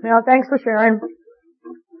 Thanks for sharing.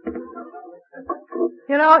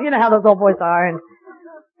 You know how those old boys are. And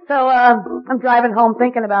so, I'm driving home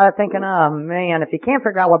thinking about it, thinking, oh man, if you can't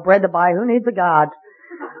figure out what bread to buy, who needs a God?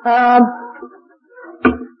 Well,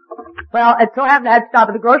 it so happened I had to stop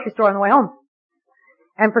at the grocery store on the way home.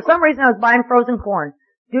 And for some reason I was buying frozen corn.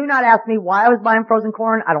 Do not ask me why I was buying frozen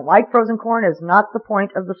corn. I don't like frozen corn. It's not the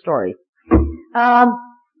point of the story.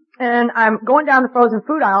 And I'm going down the frozen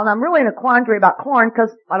food aisle and I'm really in a quandary about corn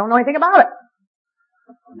because I don't know anything about it.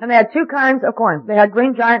 And they had two kinds of corn. They had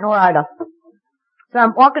Green Giant and Ore-Ida. So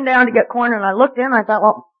I'm walking down to get corn and I looked in and I thought,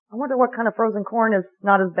 well, I wonder what kind of frozen corn is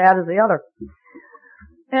not as bad as the other.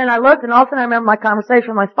 And I looked and all of a sudden I remember my conversation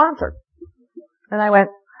with my sponsor. And I went,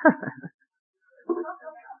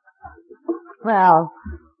 well,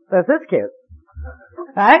 this is cute.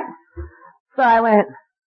 Right? So I went,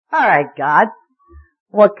 alright God,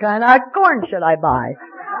 what kind of corn should I buy?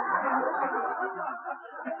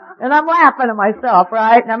 And I'm laughing at myself,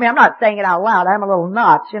 right? I mean, I'm not saying it out loud. I'm a little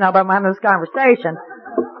nuts, but I'm having this conversation.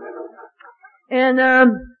 And,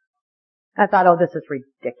 I thought, oh, this is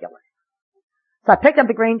ridiculous. So I picked up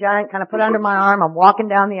the Green Giant, kind of put it under my arm. I'm walking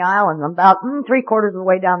down the aisle and I'm about 3/4 of the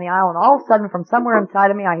way down the aisle and all of a sudden from somewhere inside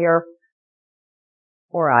of me I hear,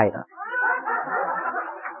 Ore-Ida.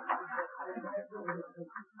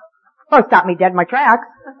 Well, it stopped me dead in my tracks.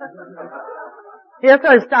 You just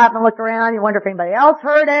sort of stop and look around. You wonder if anybody else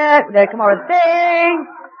heard it. Did it come over the thing?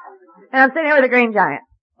 And I'm sitting here with the Green Giant.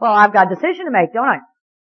 Well, I've got a decision to make, don't I? Am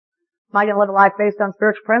I going to live a life based on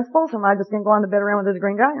spiritual principles, or am I just going to go on the bitter end with this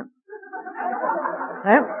Green Giant?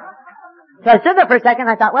 Right? So I stood there for a second.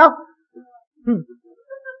 I thought, well,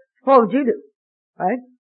 what would you do? Right?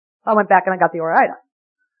 I went back and I got the Ore-Ida.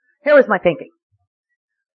 Here was my thinking.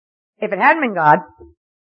 If it hadn't been God,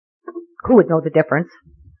 who would know the difference?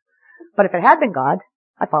 But if it had been God,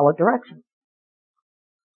 I followed directions.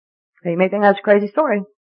 Now you may think that's a crazy story,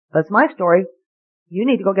 but it's my story. You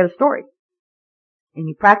need to go get a story. And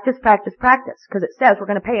you practice, practice, practice. Because it says we're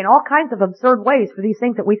going to pay in all kinds of absurd ways for these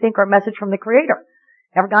things that we think are a message from the Creator.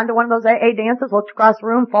 Ever gone to one of those AA dances, looked across the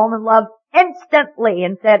room, fallen in love instantly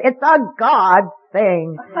and said, it's a God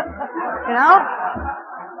thing.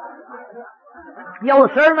 You'll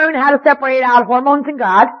certainly learn how to separate out hormones and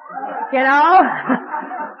God.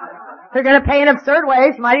 They're going to pay in absurd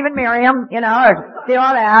ways. You might even marry them, or do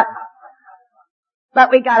all that.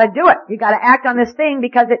 But we got to do it. You got to act on this thing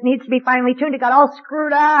because it needs to be finely tuned. It got all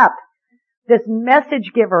screwed up. This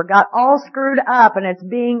message giver got all screwed up and it's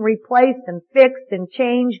being replaced and fixed and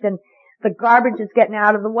changed and the garbage is getting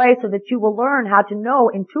out of the way so that you will learn how to know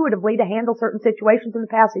intuitively to handle certain situations in the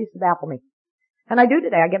past that used to baffle me. And I do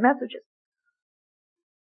today. I get messages.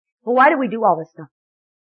 Well, why do we do all this stuff?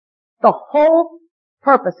 The whole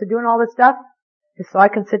purpose of doing all this stuff is so I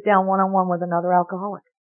can sit down one-on-one with another alcoholic.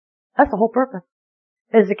 That's the whole purpose,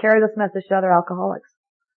 is to carry this message to other alcoholics.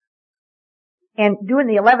 And doing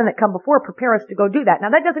the 11 that come before prepare us to go do that. Now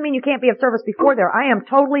that doesn't mean you can't be of service before there. I am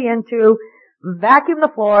totally into vacuum the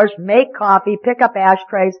floors, make coffee, pick up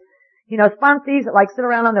ashtrays. Sponsees that sit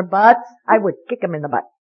around on their butts, I would kick them in the butt.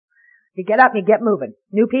 You get up and you get moving.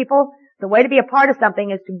 New people, the way to be a part of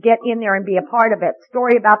something is to get in there and be a part of it.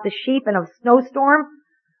 Story about the sheep in a snowstorm.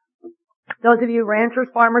 Those of you ranchers,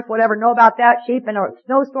 farmers, whatever, know about that. Sheep in a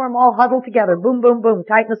snowstorm all huddled together. Boom, boom, boom,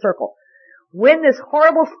 tight in a circle. When this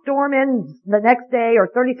horrible storm ends the next day or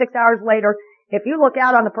 36 hours later, if you look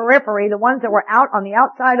out on the periphery, the ones that were out on the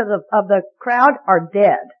outside of the crowd are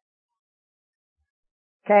dead.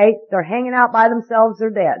 Okay? They're hanging out by themselves, they're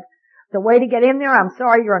dead. The way to get in there, I'm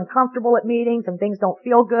sorry you're uncomfortable at meetings and things don't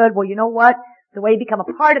feel good. Well, you know what? The way to become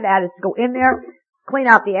a part of that is to go in there, clean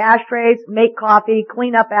out the ashtrays, make coffee,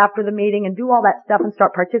 clean up after the meeting, and do all that stuff and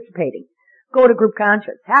start participating. Go to group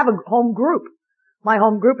conscience. Have a home group. My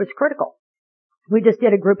home group is critical. We just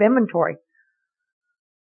did a group inventory.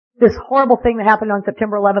 This horrible thing that happened on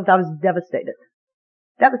September 11th, I was devastated.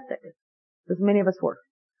 Devastated. As many of us were.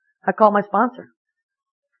 I called my sponsor.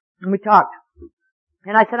 And we talked.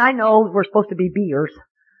 And I said, I know we're supposed to be beers.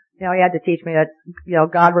 You know, he had to teach me that, you know,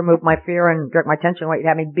 God removed my fear and direct my attention what you'd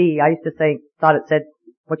have me be. I used to say, thought it said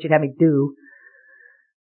what you'd have me do.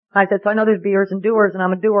 I said, so I know there's beers and doers, and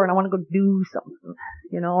I'm a doer, and I want to go do something.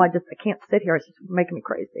 You know, I can't sit here. It's just making me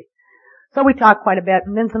crazy. So we talked quite a bit,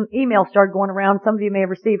 and then some emails started going around. Some of you may have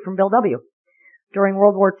received from Bill W. during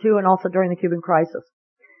World War II and also during the Cuban crisis.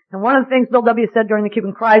 And one of the things Bill W. said during the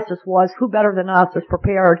Cuban crisis was, who better than us is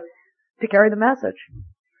prepared to carry the message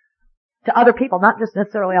to other people, not just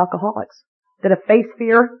necessarily alcoholics, that have faced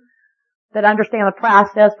fear, that understand the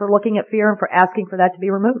process for looking at fear and for asking for that to be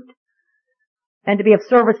removed, and to be of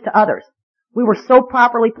service to others. We were so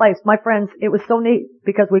properly placed. My friends, it was so neat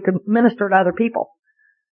because we could minister to other people.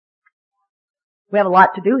 We have a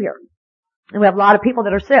lot to do here. And we have a lot of people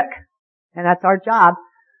that are sick. And that's our job,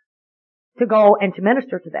 to go and to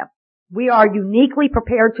minister to them. We are uniquely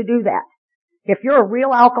prepared to do that. If you're a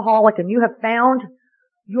real alcoholic and you have found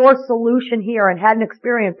your solution here and had an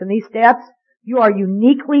experience in these steps, you are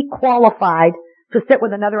uniquely qualified to sit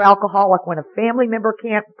with another alcoholic when a family member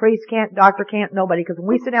can't, priest can't, doctor can't, nobody. Because when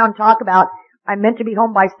we sit down and talk about, I'm meant to be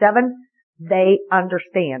home by 7, they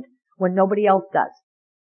understand when nobody else does.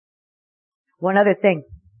 One other thing.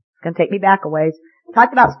 It's going to take me back a ways.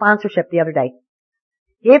 Talked about sponsorship the other day.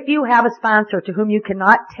 If you have a sponsor to whom you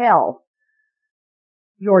cannot tell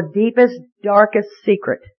your deepest, darkest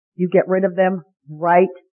secret, you get rid of them right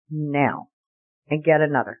now and get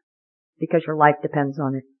another, because your life depends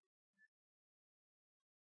on it.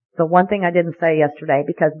 The one thing I didn't say yesterday,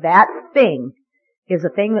 because that thing is the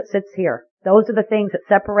thing that sits here. Those are the things that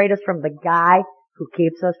separate us from the guy who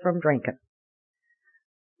keeps us from drinking.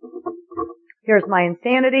 Here's my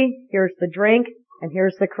insanity, here's the drink, and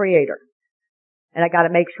here's the Creator. And I gotta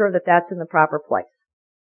make sure that that's in the proper place.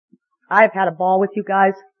 I've had a ball with you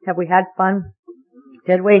guys. Have we had fun?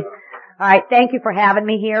 Did we? Alright, thank you for having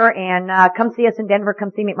me here, and come see us in Denver,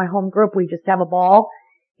 come see me at my home group. We just have a ball,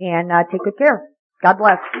 and take good care. God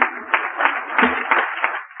bless.